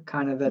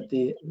kind of at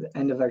the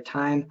end of our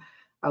time.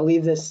 I'll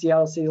leave this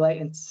Seattle City Light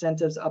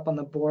incentives up on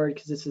the board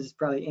because this is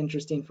probably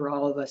interesting for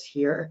all of us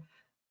here.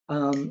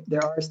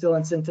 There are still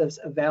incentives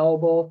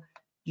available.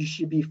 You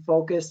should be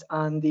focused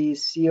on the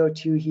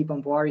CO2 heat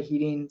pump water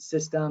heating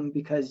system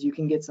because you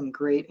can get some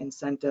great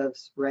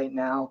incentives right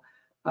now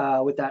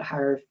with that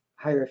higher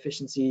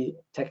efficiency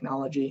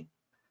technology.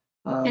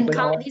 And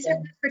Colin, these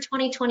are for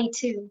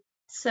 2022.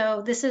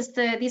 So these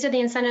are the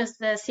incentives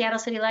the Seattle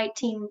City Light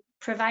team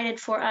provided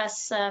for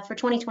us for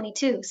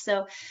 2022.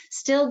 So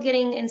still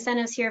getting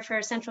incentives here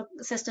for central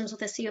systems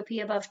with a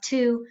COP above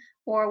 2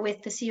 or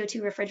with the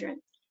CO2 refrigerant.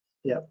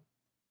 Yep,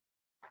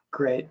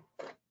 great.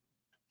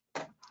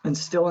 And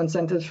still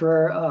incentives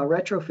for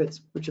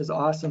retrofits, which is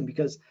awesome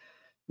because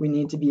we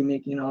need to be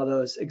making all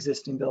those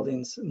existing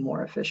buildings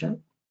more efficient.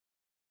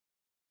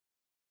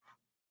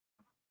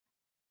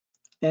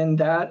 And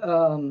that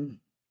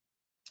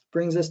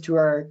brings us to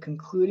our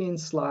concluding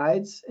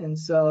slides. And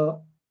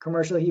so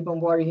commercial heat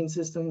pump water heating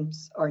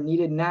systems are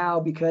needed now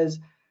because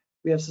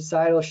we have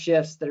societal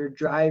shifts that are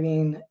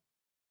driving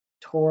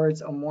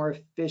towards a more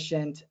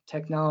efficient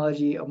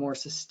technology, a more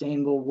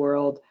sustainable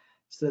world,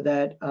 so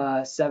that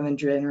 7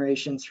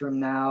 generations from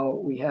now,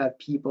 we have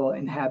people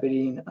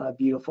inhabiting a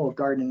beautiful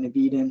Garden of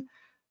Eden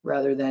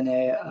rather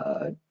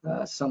than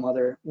some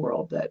other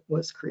world that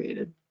was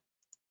created.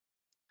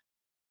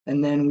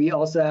 And then we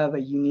also have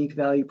a unique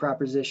value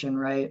proposition,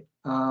 right?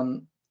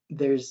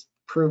 There's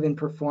proven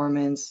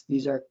performance.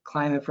 These are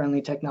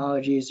climate-friendly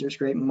technologies. There's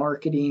great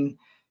marketing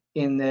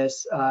in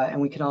this,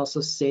 and we can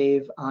also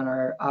save on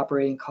our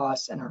operating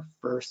costs and our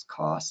first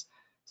costs.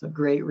 So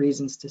great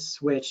reasons to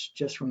switch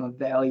just from a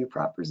value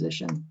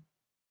proposition.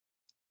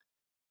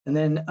 And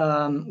then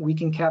we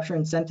can capture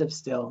incentives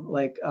still.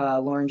 Like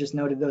Lauren just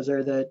noted, those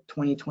are the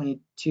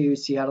 2022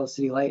 Seattle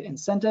City Light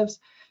incentives.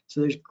 So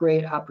there's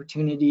great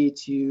opportunity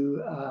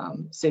to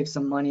save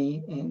some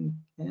money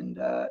and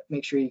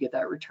make sure you get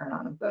that return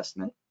on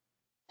investment.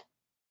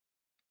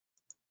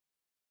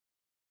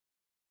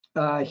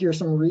 Here's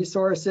some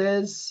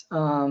resources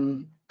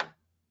to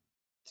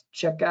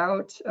check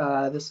out.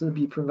 This will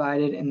be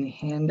provided in the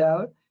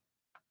handout.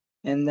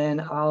 And then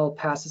I'll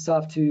pass this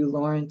off to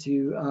Lauren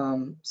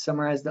to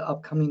summarize the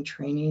upcoming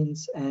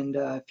trainings and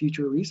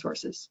future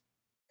resources.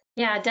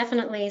 Yeah,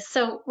 definitely.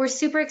 So we're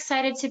super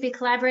excited to be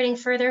collaborating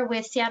further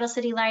with Seattle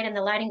City Light and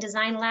the Lighting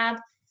Design Lab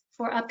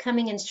for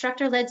upcoming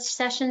instructor-led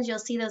sessions. You'll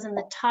see those in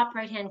the top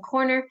right-hand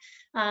corner.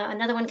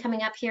 Another one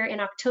coming up here in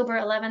October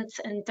 11th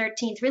and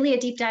 13th, really a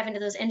deep dive into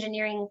those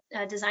engineering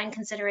design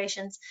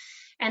considerations.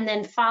 And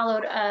then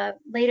followed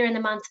later in the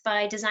month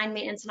by design,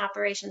 maintenance, and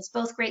operations,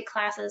 both great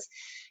classes.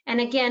 And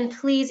again,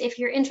 please, if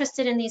you're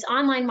interested in these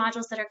online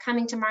modules that are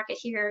coming to market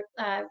here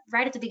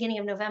right at the beginning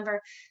of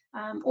November,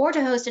 or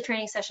to host a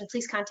training session,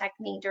 please contact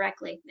me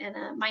directly. And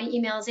my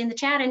email is in the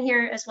chat and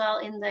here as well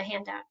in the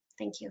handout.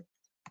 Thank you.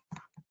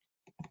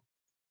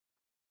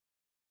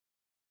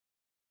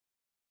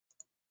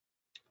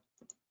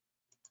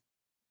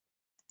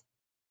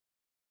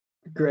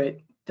 Great.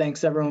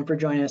 Thanks everyone for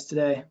joining us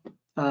today.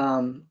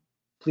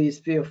 Please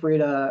feel free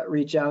to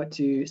reach out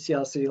to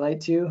Seattle City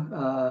Light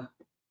too.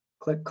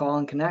 Click, call,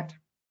 and connect.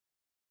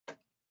 And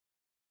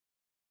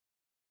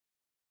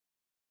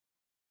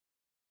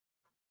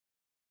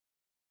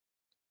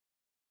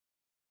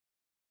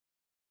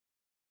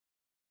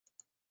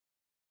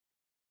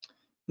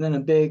then a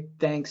big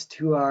thanks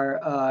to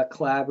our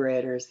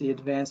collaborators, the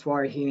Advanced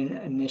Water Heating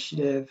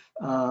Initiative,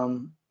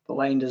 the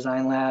Lighting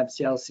Design Lab,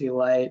 Seattle City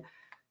Light,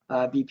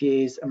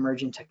 BPA's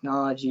Emerging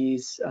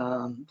Technologies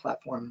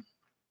platform.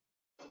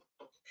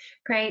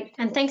 Great,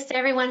 and thanks to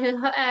everyone who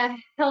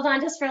held on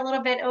just for a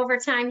little bit over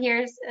time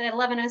here at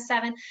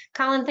 11:07.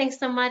 Colin, thanks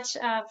so much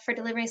for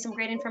delivering some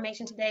great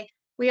information today.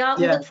 We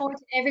look forward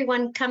to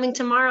everyone coming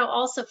tomorrow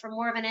also for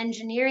more of an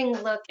engineering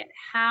look at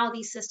how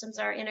these systems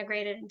are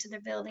integrated into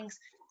their buildings.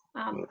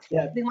 We want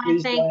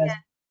to thank.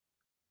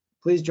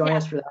 Please join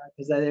us for that,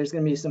 because there's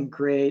going to be some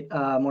great,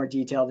 more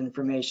detailed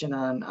information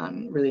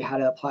on really how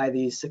to apply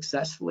these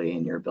successfully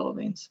in your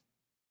buildings.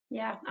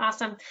 Yeah,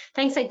 awesome.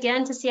 Thanks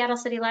again to Seattle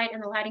City Light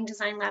and the Lighting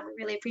Design Lab. We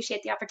really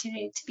appreciate the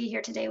opportunity to be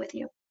here today with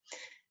you.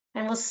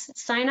 And we'll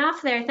sign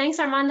off there. Thanks,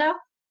 Armando.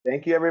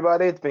 Thank you,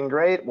 everybody. It's been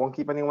great. Won't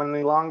keep anyone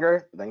any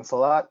longer. Thanks a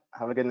lot.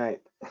 Have a good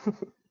night.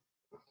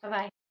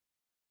 Bye-bye.